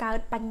បង្កើត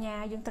បញ្ញា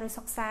យើងត្រូវ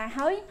សិក្សា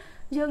ហើយ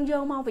យើងយ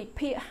កមកវិ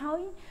ភាគហើ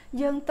យ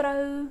យើងត្រូ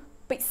វ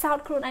ពិសោធ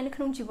ន៍ខ្លួនឯងនៅ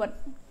ក្នុងជីវិត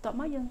តោះ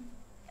មកយើង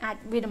អាច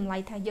វាតម្លៃ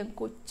ថាយើង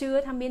គួរជឿ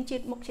ថាមានជា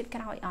តិមុខជាតិ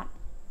ក្រោយអត់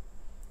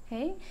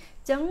ហេអ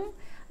ញ្ចឹង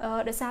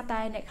ដោយសារតែ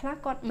អ្នកខ្លះ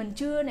គាត់មិន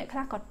ជឿអ្នកខ្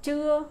លះគាត់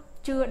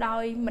ជឿដោ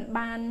យមិន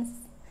បាន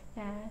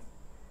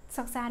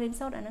សិក្សារៀន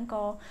សូត្រអាហ្នឹង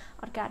ក៏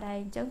អត់កើតដែរ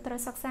អញ្ចឹងត្រូវ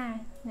សិក្សា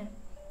ណា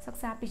សិ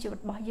ក្សាពីជីវិត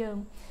របស់យើង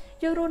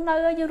រស់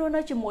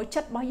នៅជាមួយ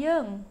ចិត្តរបស់យើ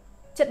ង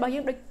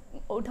ដូច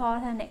ủa thôi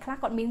thằng này khác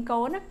còn miên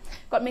côn á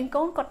còn miên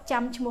côn còn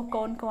chăm cho mua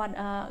côn còn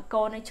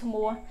côn này cho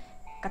mua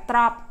cả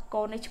trọc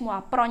côn này cho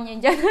mua pron như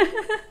vậy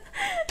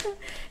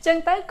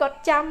chân tới còn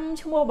chăm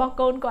cho mua bao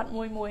côn còn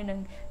mùi mùi nè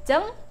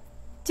chấm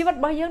chỉ vật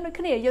bao nhiêu nữa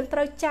cái này dân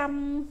tới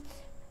chăm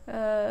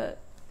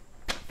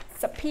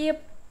sập hiệp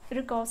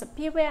rồi có sập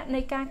hiệp vậy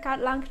này ca cao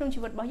lang trong chỉ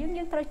vật bao nhiêu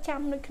dân tới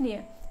chăm nữa cái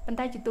này bàn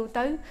tay chỉ tu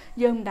tới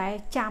dân đại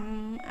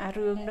chăm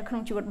rương nó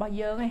không chỉ vật bao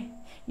nhiêu này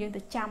dương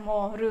tới chăm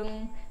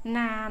rương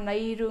na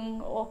này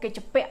rương cái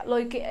chụp bẹ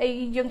lôi cái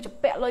ấy dương chụp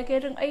bẹ lôi cái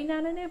rương ấy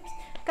na đấy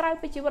cái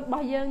bây chỉ vật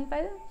bao nhiêu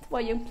tới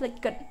bao nhiêu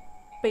lịch kịch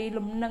bị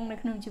lùm nâng nó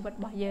không chỉ vật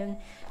bao nhiêu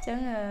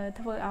chẳng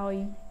thôi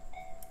ơi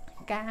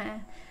ca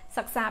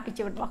sặc xa bị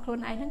chỉ vật bọc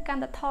luôn ấy nó can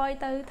là thôi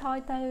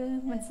từ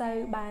mình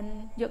xây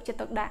bàn dược cho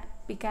tộc đại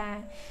bị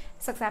ca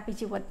sặc xa bị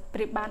chỉ vật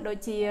bị bàn đôi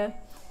chia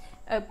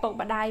bọc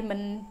bà đai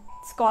mình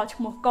scotch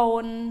một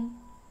côn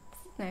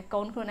này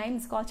cônខ្លួនấy mình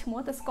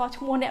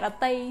scotch mua nè là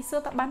tây xưa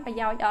tập ban phải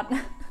giao ọt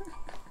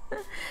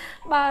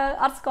bà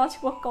ọt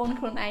scotch một côn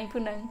ខ្លួនấy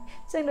phương nâng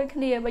ซึ่งđôi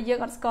khi bây giờ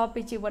ọt scotch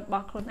bị chỉ vật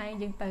bọcខ្លួនấy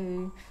nhưng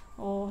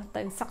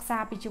từ sắc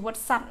xa bị chỉ vật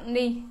sạch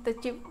đi từ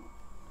chịu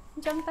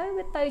trong tới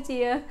biết tới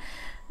chia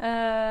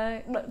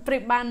bị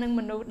ban nâng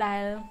mình đủ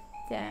đài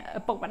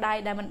bọc bà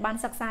đai để mình ban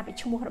sắc xa bị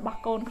mua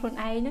bọc cônខ្លួន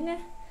ấy nữa nghe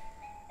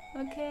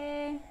ok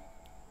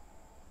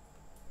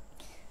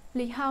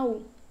lý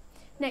hậu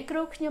nèค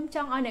รูខ្ញុំច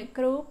ង់ឲ្យអ្នក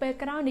គ្រូពេល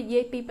ក្រោយនិយា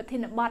យពីប្រធា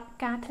នបទ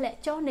ការធ្លាក់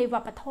ចុះនៃវ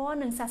ប្បធម៌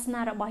និងសាសនា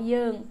របស់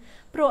យើង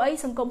ព្រោះអី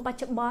សង្គមបច្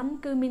ចុប្បន្ន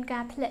គឺមានកា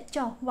រធ្លាក់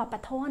ចុះវប្ប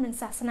ធម៌និង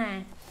សាសនា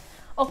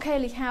អូខេ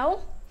លីហៅ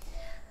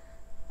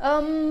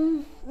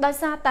ដោយ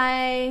សារតែ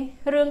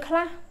រឿងខ្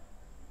លះ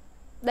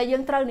ដែលយើ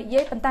ងត្រូវនិយា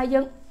យប៉ុន្តែយើ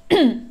ង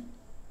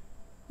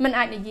មិន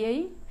អាចនិយាយ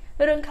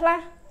រឿងខ្លះ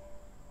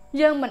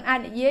យើងមិនអាច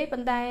និយាយប៉ុ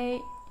ន្តែ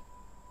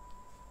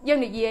យើង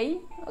និយាយ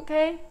អូ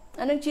ខេ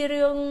អានឹងជា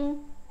រឿង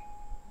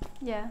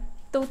យ៉ា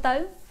ទូទៅ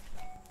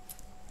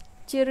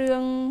ជារឿ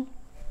ង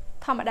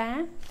ធម្មតា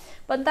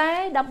ប៉ុន្តែ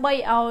ដើម្បី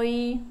ឲ្យ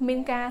មាន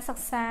ការសិ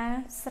ក្សា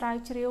ស្រាវ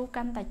ជ្រាវ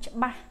កាន់តែច្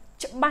បា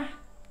ស់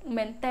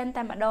មែនតែន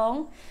តែម្ដង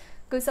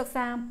គឺសិក្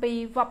សាពី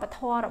វប្បធ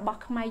ម៌របស់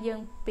ខ្មែរយើ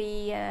ងពី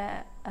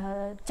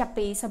ចាប់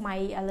ពីសម័យ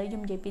ឥឡូវខ្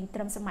ញុំនិយាយពីត្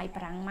រឹមសម័យ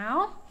បារាំងម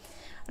ក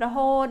រ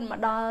ហូតមក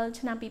ដល់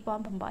ឆ្នាំ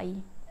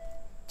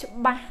2008ច្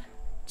បាស់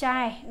ចា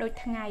ស់ដូច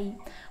ថ្ងៃ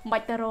មិនបា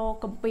ច់ទៅរក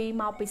កម្ពី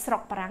មកពីស្រុ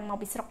កបារាំងមក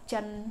ពីស្រុកចិ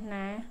ន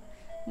ណា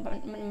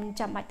មិន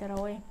ចាំបាច់ទៅរ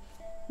ក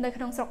នៅ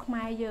ក្នុងស្រុកខ្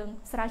មែរយើង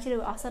ស្រាវជ្រា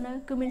វអស់សិន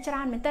គឺមានច្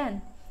រើនមែនតើ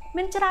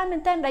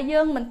ដែលយើ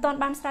ងមិនទាន់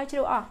បានស្រាវជ្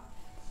រាវអស់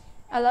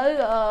ឥឡូវ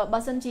បើ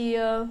សិនជា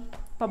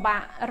ពិបា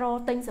ករក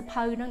ទិញស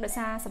ភៅហ្នឹងដោយ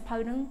សារសភៅ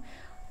ហ្នឹង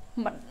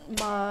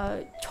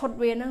ឈុត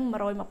វាហ្នឹង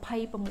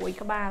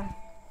126ក្បាល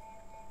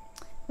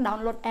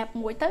download app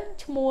មួយទៅ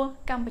ឈ្មោះ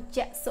កម្ពុ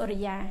ជាសូរិ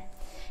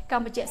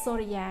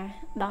យា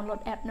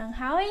download app ហ្នឹង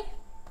ហើយ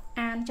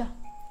អានចុះ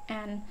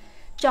អាន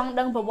ចង់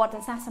ដឹងប្រវត្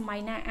តិសាស្ត្រសម័យ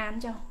ណាអាន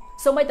ចុះ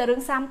សូម្បីតែរឿ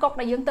ងសាមកុក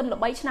ដែលយើងទៅល្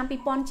បីឆ្នាំ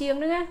2000ជាង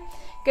ហ្នឹងណា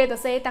គេទៅ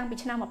សេតាំងពី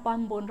ឆ្នាំ1930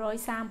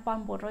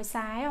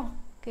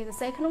 1940គេទៅ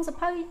សេក្នុងស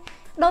ភៅ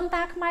ដូន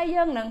តាខ្មែរ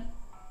យើងហ្នឹង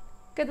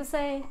គេទៅ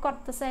សេគាត់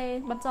ទៅសេ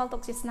បន្សល់ទុ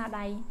កជាស្នា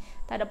ដៃ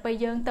តែដល់ពេល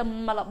យើងទៅ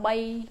មកល្បី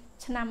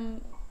ឆ្នាំ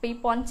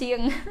2000ជាង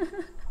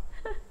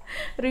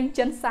រឿង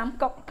ចិនសាម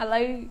កុកឥ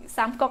ឡូវ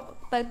សាមកុក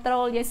ទៅត្រូ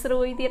លយាយស្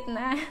រួយទៀត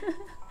ណា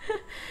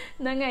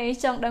ហ្នឹងហើយ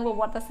ចង់ដឹងប្រ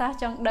វត្តិសាស្ត្រ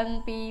ចង់ដឹង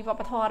ពីវប្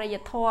បធម៌អរិយ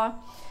ធម៌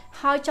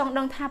ហើយចង់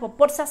ដឹងថា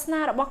ពុទ្ធសាសនា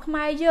របស់ខ្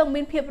មែរយើង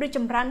មានភាពរីកច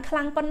ម្រើនខ្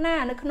លាំងប៉ុណ្ណា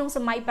នៅក្នុងស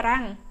ម័យបា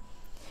រាំង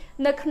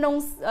នៅក្នុង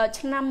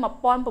ឆ្នាំ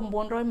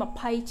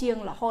1920ជាង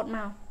រហូតម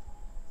ក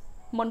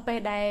មុនពេល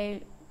ដែល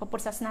ពុ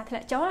ទ្ធសាសនាធ្លា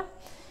ក់ចុះ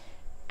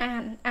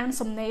អាន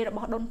សំណេររប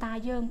ស់ដូនតា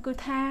យើងគឺ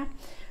ថា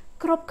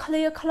គ្រប់ឃ្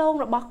លាឃ្លោង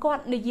របស់គា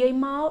ត់និយាយ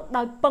មក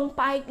ដោយពឹង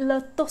ផ្អែកលើ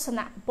ទស្ស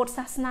នៈពុទ្ធ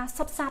សាសនា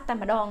សុទ្ធសាធតែ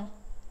ម្ដង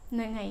ហ្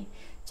នឹងហើយ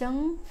អញ្ចឹង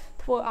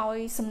ធ្វើឲ្យ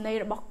សំណេរ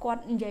របស់គា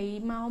ត់និយាយ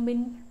មកមាន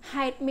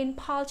ហេតុមាន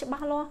ផលច្បា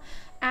ស់លាស់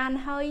អាន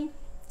ហើយ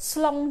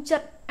ស្លងចិ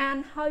ត្តអាន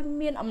ហើយ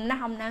មានអំណះ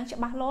អំណាងច្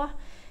បាស់លាស់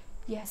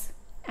yes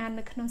អាន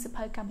នៅក្នុងស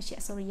ភៅកម្ពុជា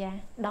សូរិយា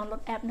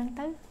download app ហ្នឹង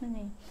ទៅហ្នឹង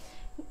ហើយ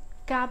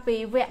កាលពី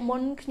វគ្គមុ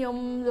នខ្ញុំ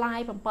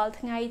live 7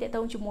ថ្ងៃត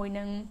ទៅជាមួយ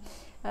នឹង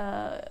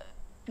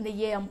និ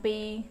យាយអំពី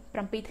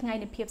7ថ្ងៃ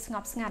នៃភាពស្ង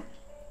ប់ស្ងាត់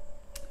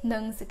និ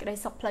ងសេចក្តី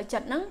សុខផ្លូវចិ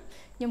ត្តហ្នឹង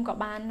ខ្ញុំក៏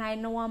បានណែ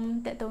នាំ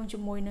តទៅជា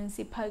មួយនឹងស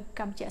ភៅ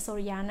កម្ពុជាសូ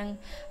រិយាហ្នឹង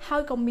ហើ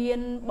យក៏មាន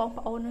បង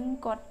ប្អូនហ្នឹង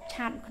គាត់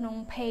ឆាតក្នុង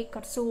page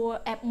គាត់សួរ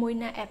app មួយ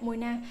ណា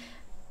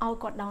ឲ្យ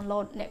គាត់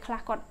download អ្នកខ្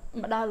លះគាត់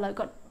មកដល់ឥឡូវ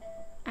គាត់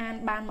អាន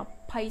បាន20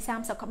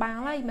 30ក្បាល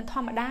ហើយមិនធ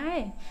ម្មតាទេ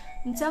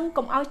អញ្ចឹង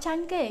កុំឲ្យចា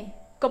ញ់គេ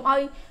កុំឲ្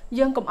យ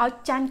យើងកុំឲ្យ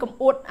ចាញ់កុំ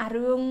អួតអា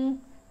រឿង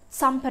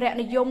សម្ភារៈ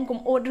និយមកុំ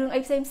អួតរឿងអី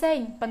ផ្សេង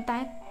ប៉ុន្តែ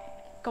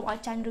កុំឲ្យ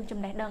ចាញ់រឿងចំ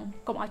ណេះដឹង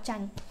កុំឲ្យចា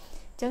ញ់អ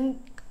ញ្ចឹង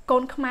កូ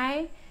នខ្មែរ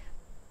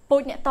ពូ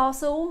ជអ្នកត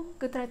ស៊ូ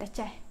គឺត្រូវតែ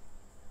ចេះ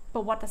ប្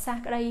រវត្តិសាស្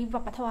ត្រក្តីវ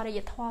ប្បធម៌អរិយ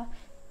ធម៌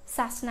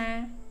សាសនា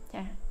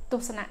ចាទ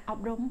ស្សនៈអ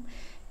ប់រំ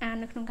អាន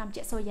នៅក្នុងកម្ពុ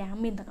ជាសូរិយា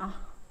មានទាំងអស់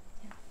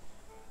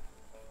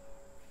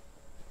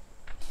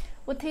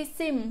ឧទ្ទិ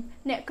សិម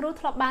អ្នកគ្រូ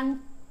ធ្លាប់បាន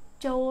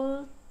ចូល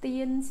ទា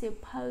នសៀវ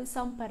ភៅស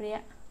ម្ភា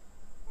រៈ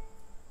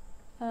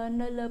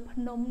នៅលើភ្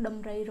នំដំ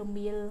រីរ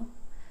មៀល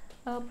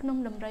ភ្នំ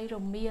ដំរីរ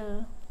មៀល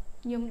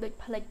ខ្ញុំដូច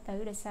ផ្លេចទៅ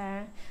ដោយសារ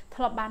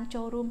ធ្លាប់បាន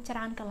ចូលរួមច្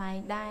រើនកន្លែង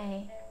ដែរ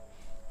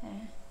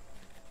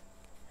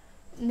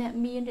អ្នក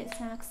មានរក្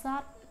សាខ្ស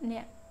ត់អ្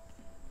នក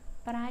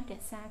ប្រាជ្ញរ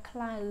ក្សាខ្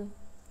លៅ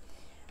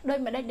ដោយ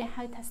មិនដេចដែល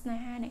ហៅថាស្នេ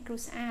ហាអ្នកគ្រូ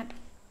ស្អាត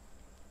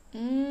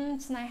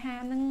ស្នេហា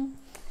នឹង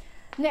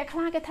អ្នកខ្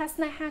លះគេថា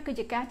ស្នេហាគឺ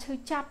ជាការឈឺ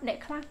ចាប់អ្នក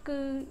ខ្លះគឺ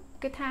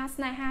គេថា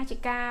ស្នេហាជា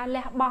ការ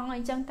លះបង់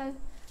អីចឹងទៅ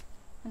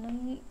អានឹង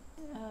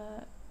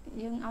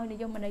យើងឲ្យនិ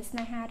យមន័យស្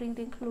នេហារៀង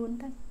ៗខ្លួន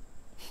ទៅ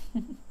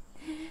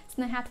ស្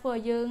នេហាធ្វើឲ្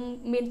យយើង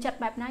មានចិត្ត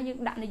បែបណាយើង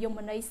ដាក់និយម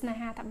ន័យស្នេ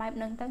ហាថាបែប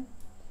ហ្នឹងទៅ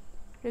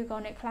ឬក៏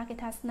អ្នកខ្លះគេ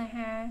ថាស្នេ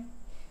ហា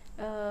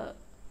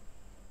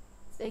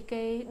ស្អី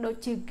គេដូច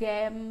ជាហ្គេ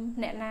ម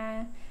អ្នកណា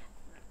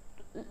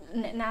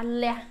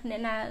លះអ្ន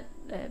កណា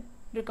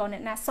ឬក៏អ្ន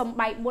កណាសុំ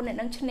បែក4អ្នក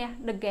នឹងឈ្នះ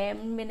the game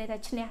មានន័យថា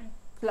ឈ្នះ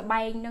ល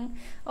បែងហ្នឹង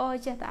អូ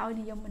ចេះតែឲ្យ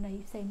និយមន័យ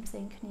ផ្សេ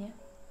ងគ្នា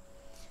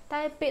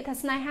តែពាក្យថា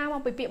ស្នេហាម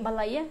កពីពាក្យបា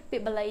លីពា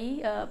ក្យបាលី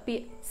ពា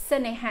ក្យសេ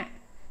នេហា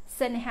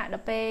ដ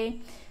ល់ពេល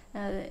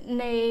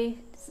ណេ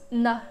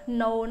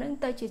ណូហ្នឹង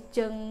ទៅជា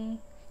ជើ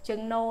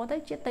ងណូទៅ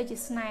ជា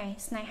ស្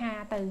នេហា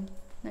ទៅ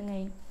ហ្នឹង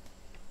ហើយ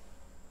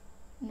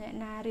អ្នក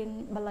ណារៀន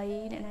បាលី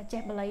អ្នកណា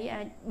ចេះបាលី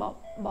អាច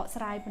បក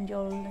ស្រាយបញ្យ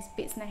ល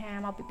ពាក្យស្នេហា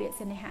មកពីពាក្យ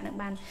សេនេហានឹង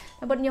បាន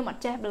តែប៉ុន្តែខ្ញុំអ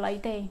ត់ចេះបាលី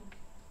ទេ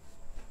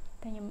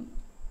តែខ្ញុំ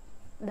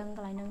ដឹងក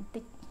ន្លែងហ្នឹង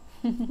តិច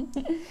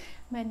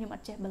មែនខ្ញុំអ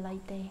ត់ចេះបាលី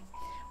ទេ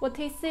វុ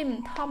ធីស៊ីម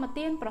ធម្ម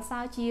ទានប្រសើ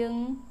រជាង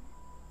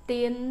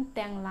ទាន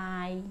ទាំង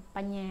ឡាយប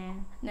ញ្ញា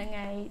ហ្នឹង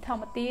ហើយធ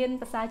ម្មទាន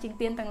ប្រសើរជាង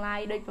ទានទាំងឡាយ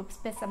ដោយព្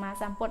រះសម្មា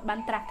សម្ពុទ្ធបាន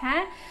ត្រាស់ថា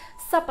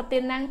សពទា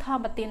នណាំងធ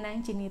ម្មទានណាំង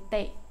ជានិ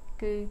តិ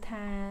គឺ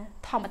ថា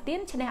ធម្មទាន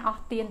ឈ្នះអ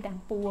ស់ទានទាំង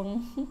ពួង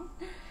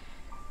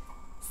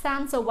សា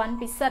នសវណ្ណ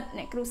ពិសិដ្ឋ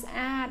អ្នកគ្រូស្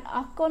អាតអ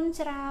រគុណ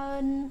ច្រើ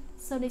ន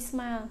សូនីស្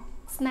មា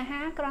ស្នេ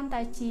ហាគ្រាន់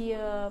តែជា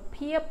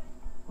ភាព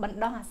បណ្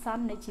ដោះអាស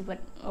ន្ននៃជីវិត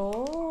អូ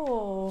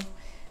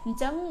អញ្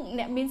ចឹង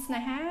អ្នកមានស្នេ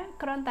ហា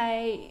គ្រាន់តែ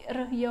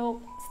រើសយក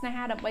ស្នេ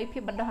ហាដើម្បីភា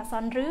ពបណ្ដោះអាស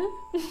ន្នឬ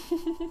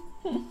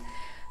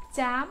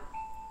ចាប់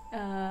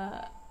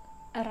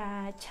រា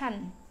ឆា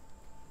ន់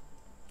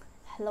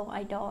Hello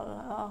Idol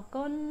អរ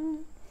គុណ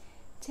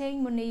ឆេង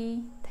មូនី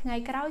ថ្ងៃ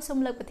ក្រោយសូម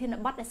លើកប្រធាន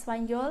បទដែលស្វែ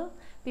ងយល់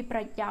ពីប្រ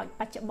យោជន៍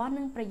បច្ចុប្បន្ន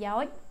និងប្រយោ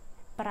ជន៍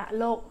ប្រាក់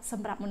លោកស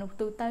ម្រាប់មនុស្ស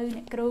ទូទៅ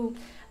អ្នកគ្រូត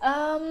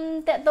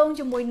កតង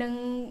ជាមួយនឹង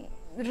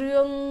រឿ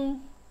ង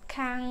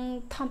ខាង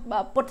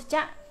ពុទ្ធច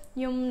ក្រ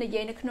ខ្ញុំនិ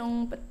យាយនៅក្នុង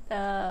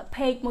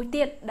page មួយ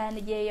ទៀតដែល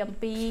និយាយអំ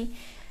ពី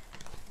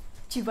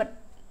ជីវិត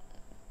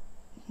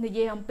និ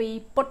យាយអំពី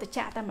ពុទ្ធច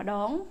ក្រតែម្ដ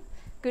ង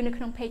គឺនៅ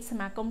ក្នុង page ស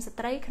មាគមស្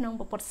ត្រីក្នុង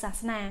ពុទ្ធសាស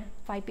នា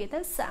វាយពាក្យទៅ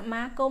ស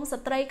មាគម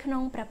ស្ត្រីក្នុ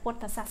ងព្រះពុទ្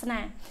ធសាសនា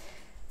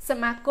ស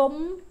មាគម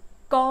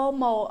ក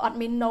មកអត់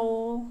មានណូ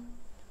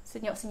ស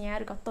ញ្ញា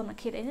ឬក៏តុនអ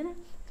ឃាតអីណា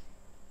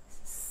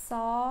ស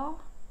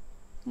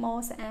មក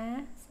ស្អា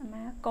ស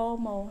មាគ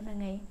មកហ្នឹង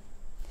ហើយ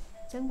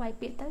អញ្ចឹងវាយ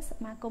ពាក្យទៅស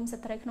មាគមស្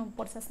ត្រីក្នុង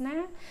ពុទ្ធសាសនា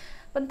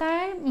ប៉ុន្តែ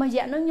មួយរ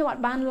យៈហ្នឹងខ្ញុំអ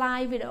ត់បាន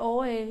live វីដេអូ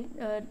ទេ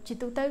ជា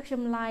ទូទៅខ្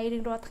ញុំ live រៀ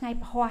ងរាល់ថ្ងៃ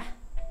ពហុ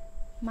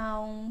ម៉ោ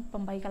ង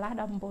8កន្លះ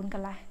ដល់9ក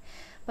ន្លះ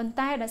ប៉ុន្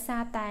តែដោយសា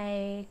រតែ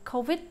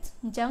COVID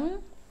អញ្ចឹង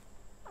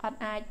អត់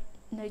អាច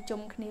នៅ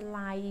ជុំគ្នា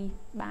live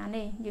បាន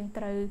ទេយើង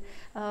ត្រូវ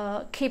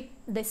keep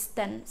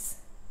distance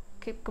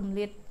keep គម្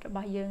លាតរប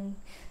ស់យើង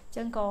អញ្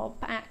ចឹងក៏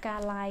ផ្អាកការ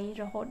live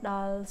រហូតដ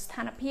ល់ស្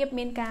ថានភាព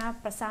មានការ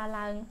ប្រសើរ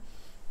ឡើង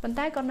ប៉ុន្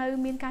តែក៏នៅ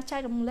មានការចែ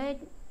ករំលែក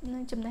នឹ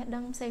ងចំណេះដឹ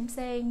ងផ្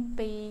សេង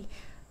ពី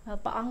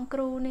ព្រះអង្គគ្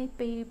រូនេះ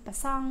ពីប្រ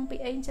សង់ពី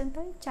អីអញ្ចឹង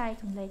ទៅចែក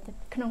រំលែកទៅ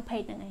ក្នុង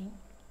page ហ្នឹងឯង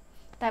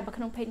តែបើ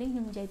ក្នុង page នេះខ្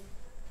ញុំនិយាយ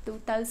ទូ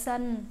ទៅសិ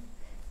ន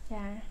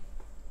ចា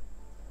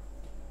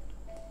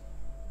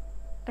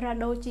រ៉ា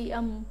ដូ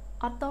GM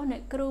អត់តោះអ្ន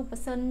កគ្រូប៉ះ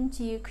សិន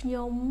ជាខ្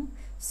ញុំ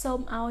សូ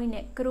មឲ្យអ្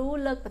នកគ្រូ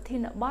លើកប្រធា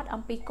នបទ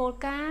អំពីគោល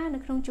ការណ៍នៅ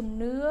ក្នុងជំ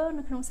នឿ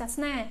នៅក្នុងសាស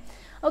នា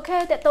អូខេ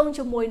តកតង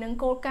ជាមួយនឹង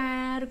គោលកា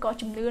រណ៍ឬក៏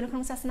ជំនឿនៅក្នុ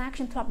ងសាសនាខ្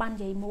ញុំធ្លាប់បាន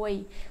និយាយមួយ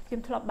ខ្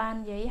ញុំធ្លាប់បាន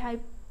និយាយហើយ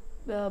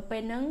ពេ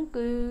លហ្នឹង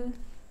គឺ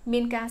មា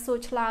នការសួរ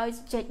ឆ្លើយ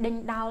ចែកដេញ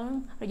ដោល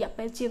រយៈ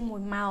ពេលជាង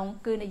1ម៉ោង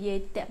គឺនិយាយ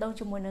តកតង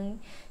ជាមួយនឹង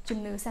ជំ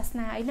នឿសាស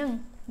នាអីហ្នឹង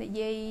និ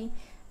យាយ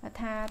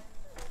ថា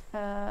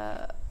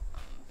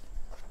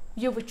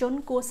យុវជន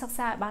គួរសិក្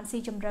សាឲ្យបានស៊ី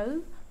ជម្រៅ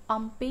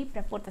អំពីព្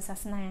រះពុទ្ធសា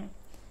សនា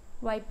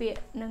វាយពាក្យ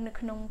នឹងនៅ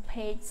ក្នុង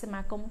page ស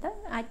មាគមទៅ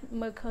អាច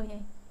មើលឃើញហើ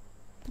យ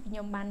ខ្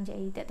ញុំបាននិយា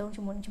យតកតង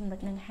ជាមួយចំណុច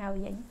នឹងហើយ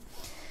វិញ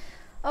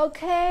អូ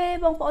ខេ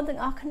បងប្អូនទាំ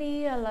ងអស់គ្នា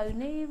ឥឡូវ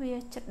នេះវា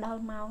ជិតដ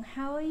ល់ម៉ោង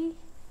ហើយ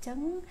អញ្ចឹង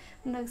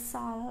នៅស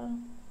ល់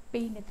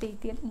2នាទី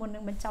ទៀតមុននឹ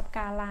ងបញ្ចប់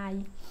ការ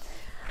live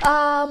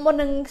មុន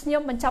នឹងខ្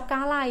ញុំបញ្ចប់កា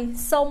រ live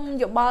សូម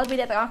យោបល់ពី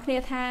អ្នកទាំងអស់គ្នា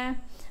ថា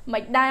មិ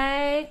នដែ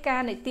រកា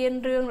រនិទាន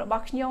រឿងរប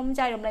ស់ខ្ញុំ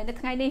ចែករំលែកនៅ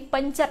ថ្ងៃនេះពេ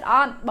ញចិត្តអ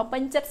ត់បើពេ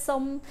ញចិត្តសូ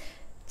ម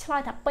ឆ្លើ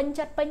យថាពេញ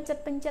ចិត្ត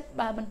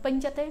បើមិនពេញ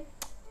ចិត្តទេ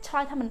ឆ្លើ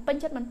យថាមិនពេញ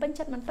ចិត្ត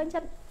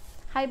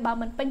ហើយបើ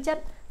មិនពេញចិត្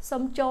តសូ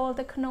មចូល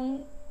ទៅក្នុង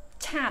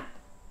ឆាត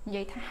និ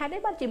យាយថាហេតុអី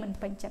បានជាមិន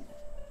ពេញចិត្ត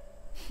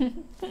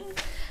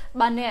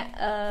បើអ្នក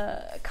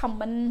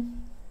comment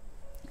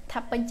ថា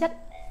ពេញចិត្ត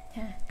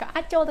ក៏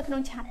អាចចូលទៅក្នុ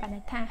ងឆាតបាន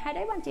ថាហេតុ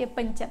អីបានជា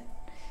ពេញចិត្ត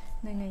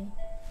ហ្នឹងហើយ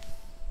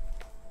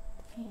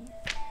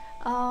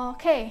អូ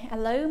ខេឥ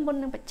ឡូវមុន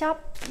នឹងបញ្ចប់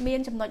មាន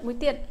ចំណុចមួយ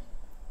ទៀត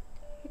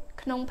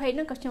ក្នុង page ហ្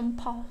នឹងក៏ខ្ញុំ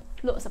ផុស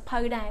លក់សភៅ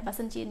ដែរបើ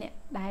សិនជាអ្នក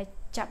ដែល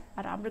ចាប់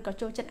អារម្មណ៍ឬក៏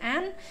ចូលចិត្តអា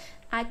ន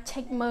អាច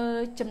check មើល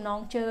ចំណង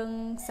ជើង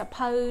ស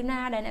ភៅណា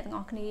ដែលអ្នកទាំង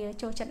អស់គ្នា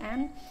ចូលចិត្តអាន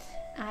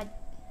អាច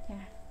ចា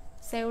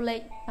save លេ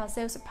ខដល់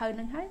save សភៅហ្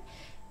នឹងហើយ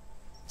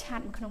ឆា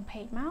តមកក្នុង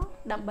page មក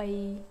ដើម្បី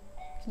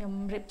ខ្ញុំ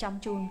រៀបចំ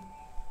ជូន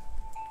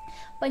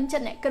ពេញចិ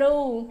ត្តអ្នកគ្រូ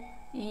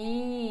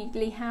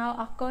លីហៅ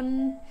អរគុណ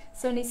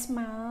សូនីស្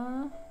មា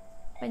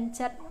ពេញ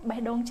ចិត្តបេះ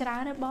ដូងច្រើ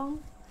នណាបង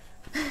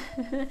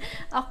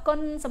អរគុណ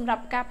សម្រា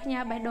ប់ការផ្ញើ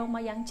បេះដូងម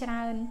កយ៉ាងច្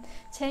រើន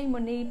ឆេងមូ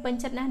នីពេញ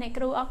ចិត្តណាស់អ្នក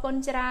គ្រូអរគុណ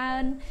ច្រើ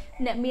ន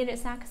អ្នកមានរ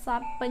ក្សាខ្ស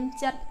ត់ពេញ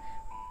ចិត្ត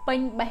ពេញ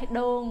បេះ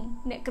ដូង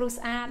អ្នកគ្រូ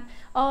ស្អាត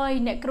អូយ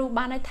អ្នកគ្រូ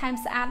បានឲ្យថែម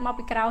ស្អាតមក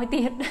ពីក្រោយ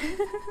ទៀត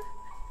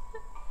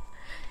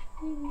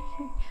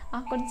អ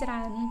រគុណច្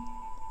រើន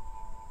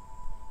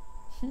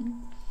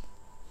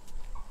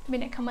មាន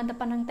អ្នក comment តែ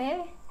ប៉ុណ្្នឹងទេ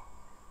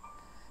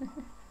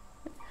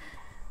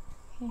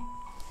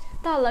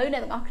តើឥឡូវអ្ន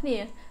កទាំងអស់គ្នា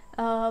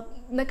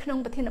នៅក្នុង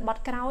ប្រធានបទ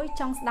ក្រោយ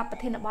ចង់ស្ដាប់ប្រ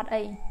ធានបទ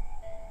អី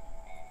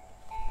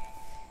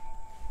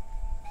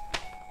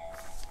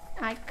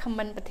អាច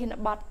comment ប្រធាន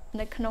បទ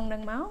នៅក្នុងនឹ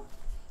ងមក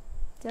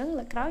អញ្ចឹង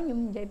លើក្រោយខ្ញុំ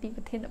និយាយពី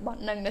ប្រធានបទ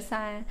នឹងដោយ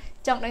សារ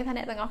ចង់ដឹងថា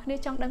អ្នកទាំងអស់គ្នា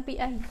ចង់ដឹងពី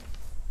អីឥ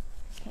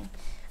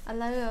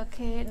ឡូវអូ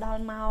ខេដ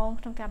ល់ម៉ោង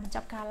ក្នុងការបញ្ច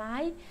ប់ការ live អ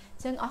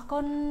ញ្ចឹងអរគុ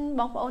ណ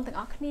បងប្អូនទាំង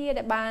អស់គ្នា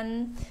ដែលបាន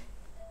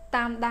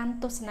តាមដាន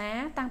ទស្សនា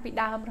តាំងពី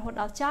ដើមរហូត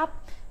ដល់ចប់អ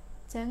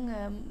ញ្ចឹង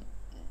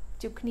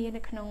ជួបគ្នា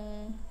នៅក្នុង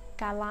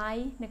ការ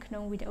live នៅក្នុ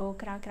ងវីដេអូ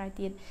ក្រោយៗ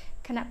ទៀត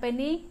ខណៈពេល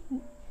នេះ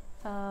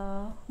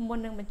មុន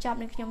នឹងបញ្ចប់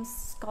នឹងខ្ញុំ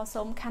ក៏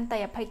សូមខន្តី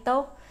អភ័យទោ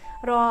ស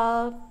រា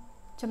ល់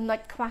ចំណុច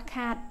ខ្វះ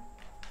ខាត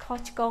ខុស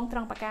ឆ្គងត្រ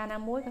ង់ប្រការណា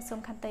មួយក៏សូម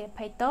ខន្តីអ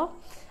ភ័យទោស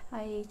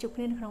ហើយជួបគ្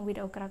នានៅក្នុងវីដេ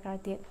អូក្រោយៗ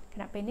ទៀតខ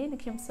ណៈពេលនេះនឹ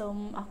ងខ្ញុំសូម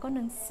អរគុណ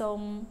និងសូ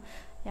ម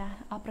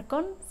អរព្រគុ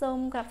ណសូម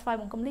ក្រាបថ្វាយ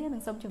បង្គំលានិ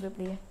ងសូមជម្រាប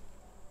លា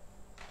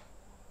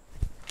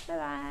បាយ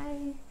បាយ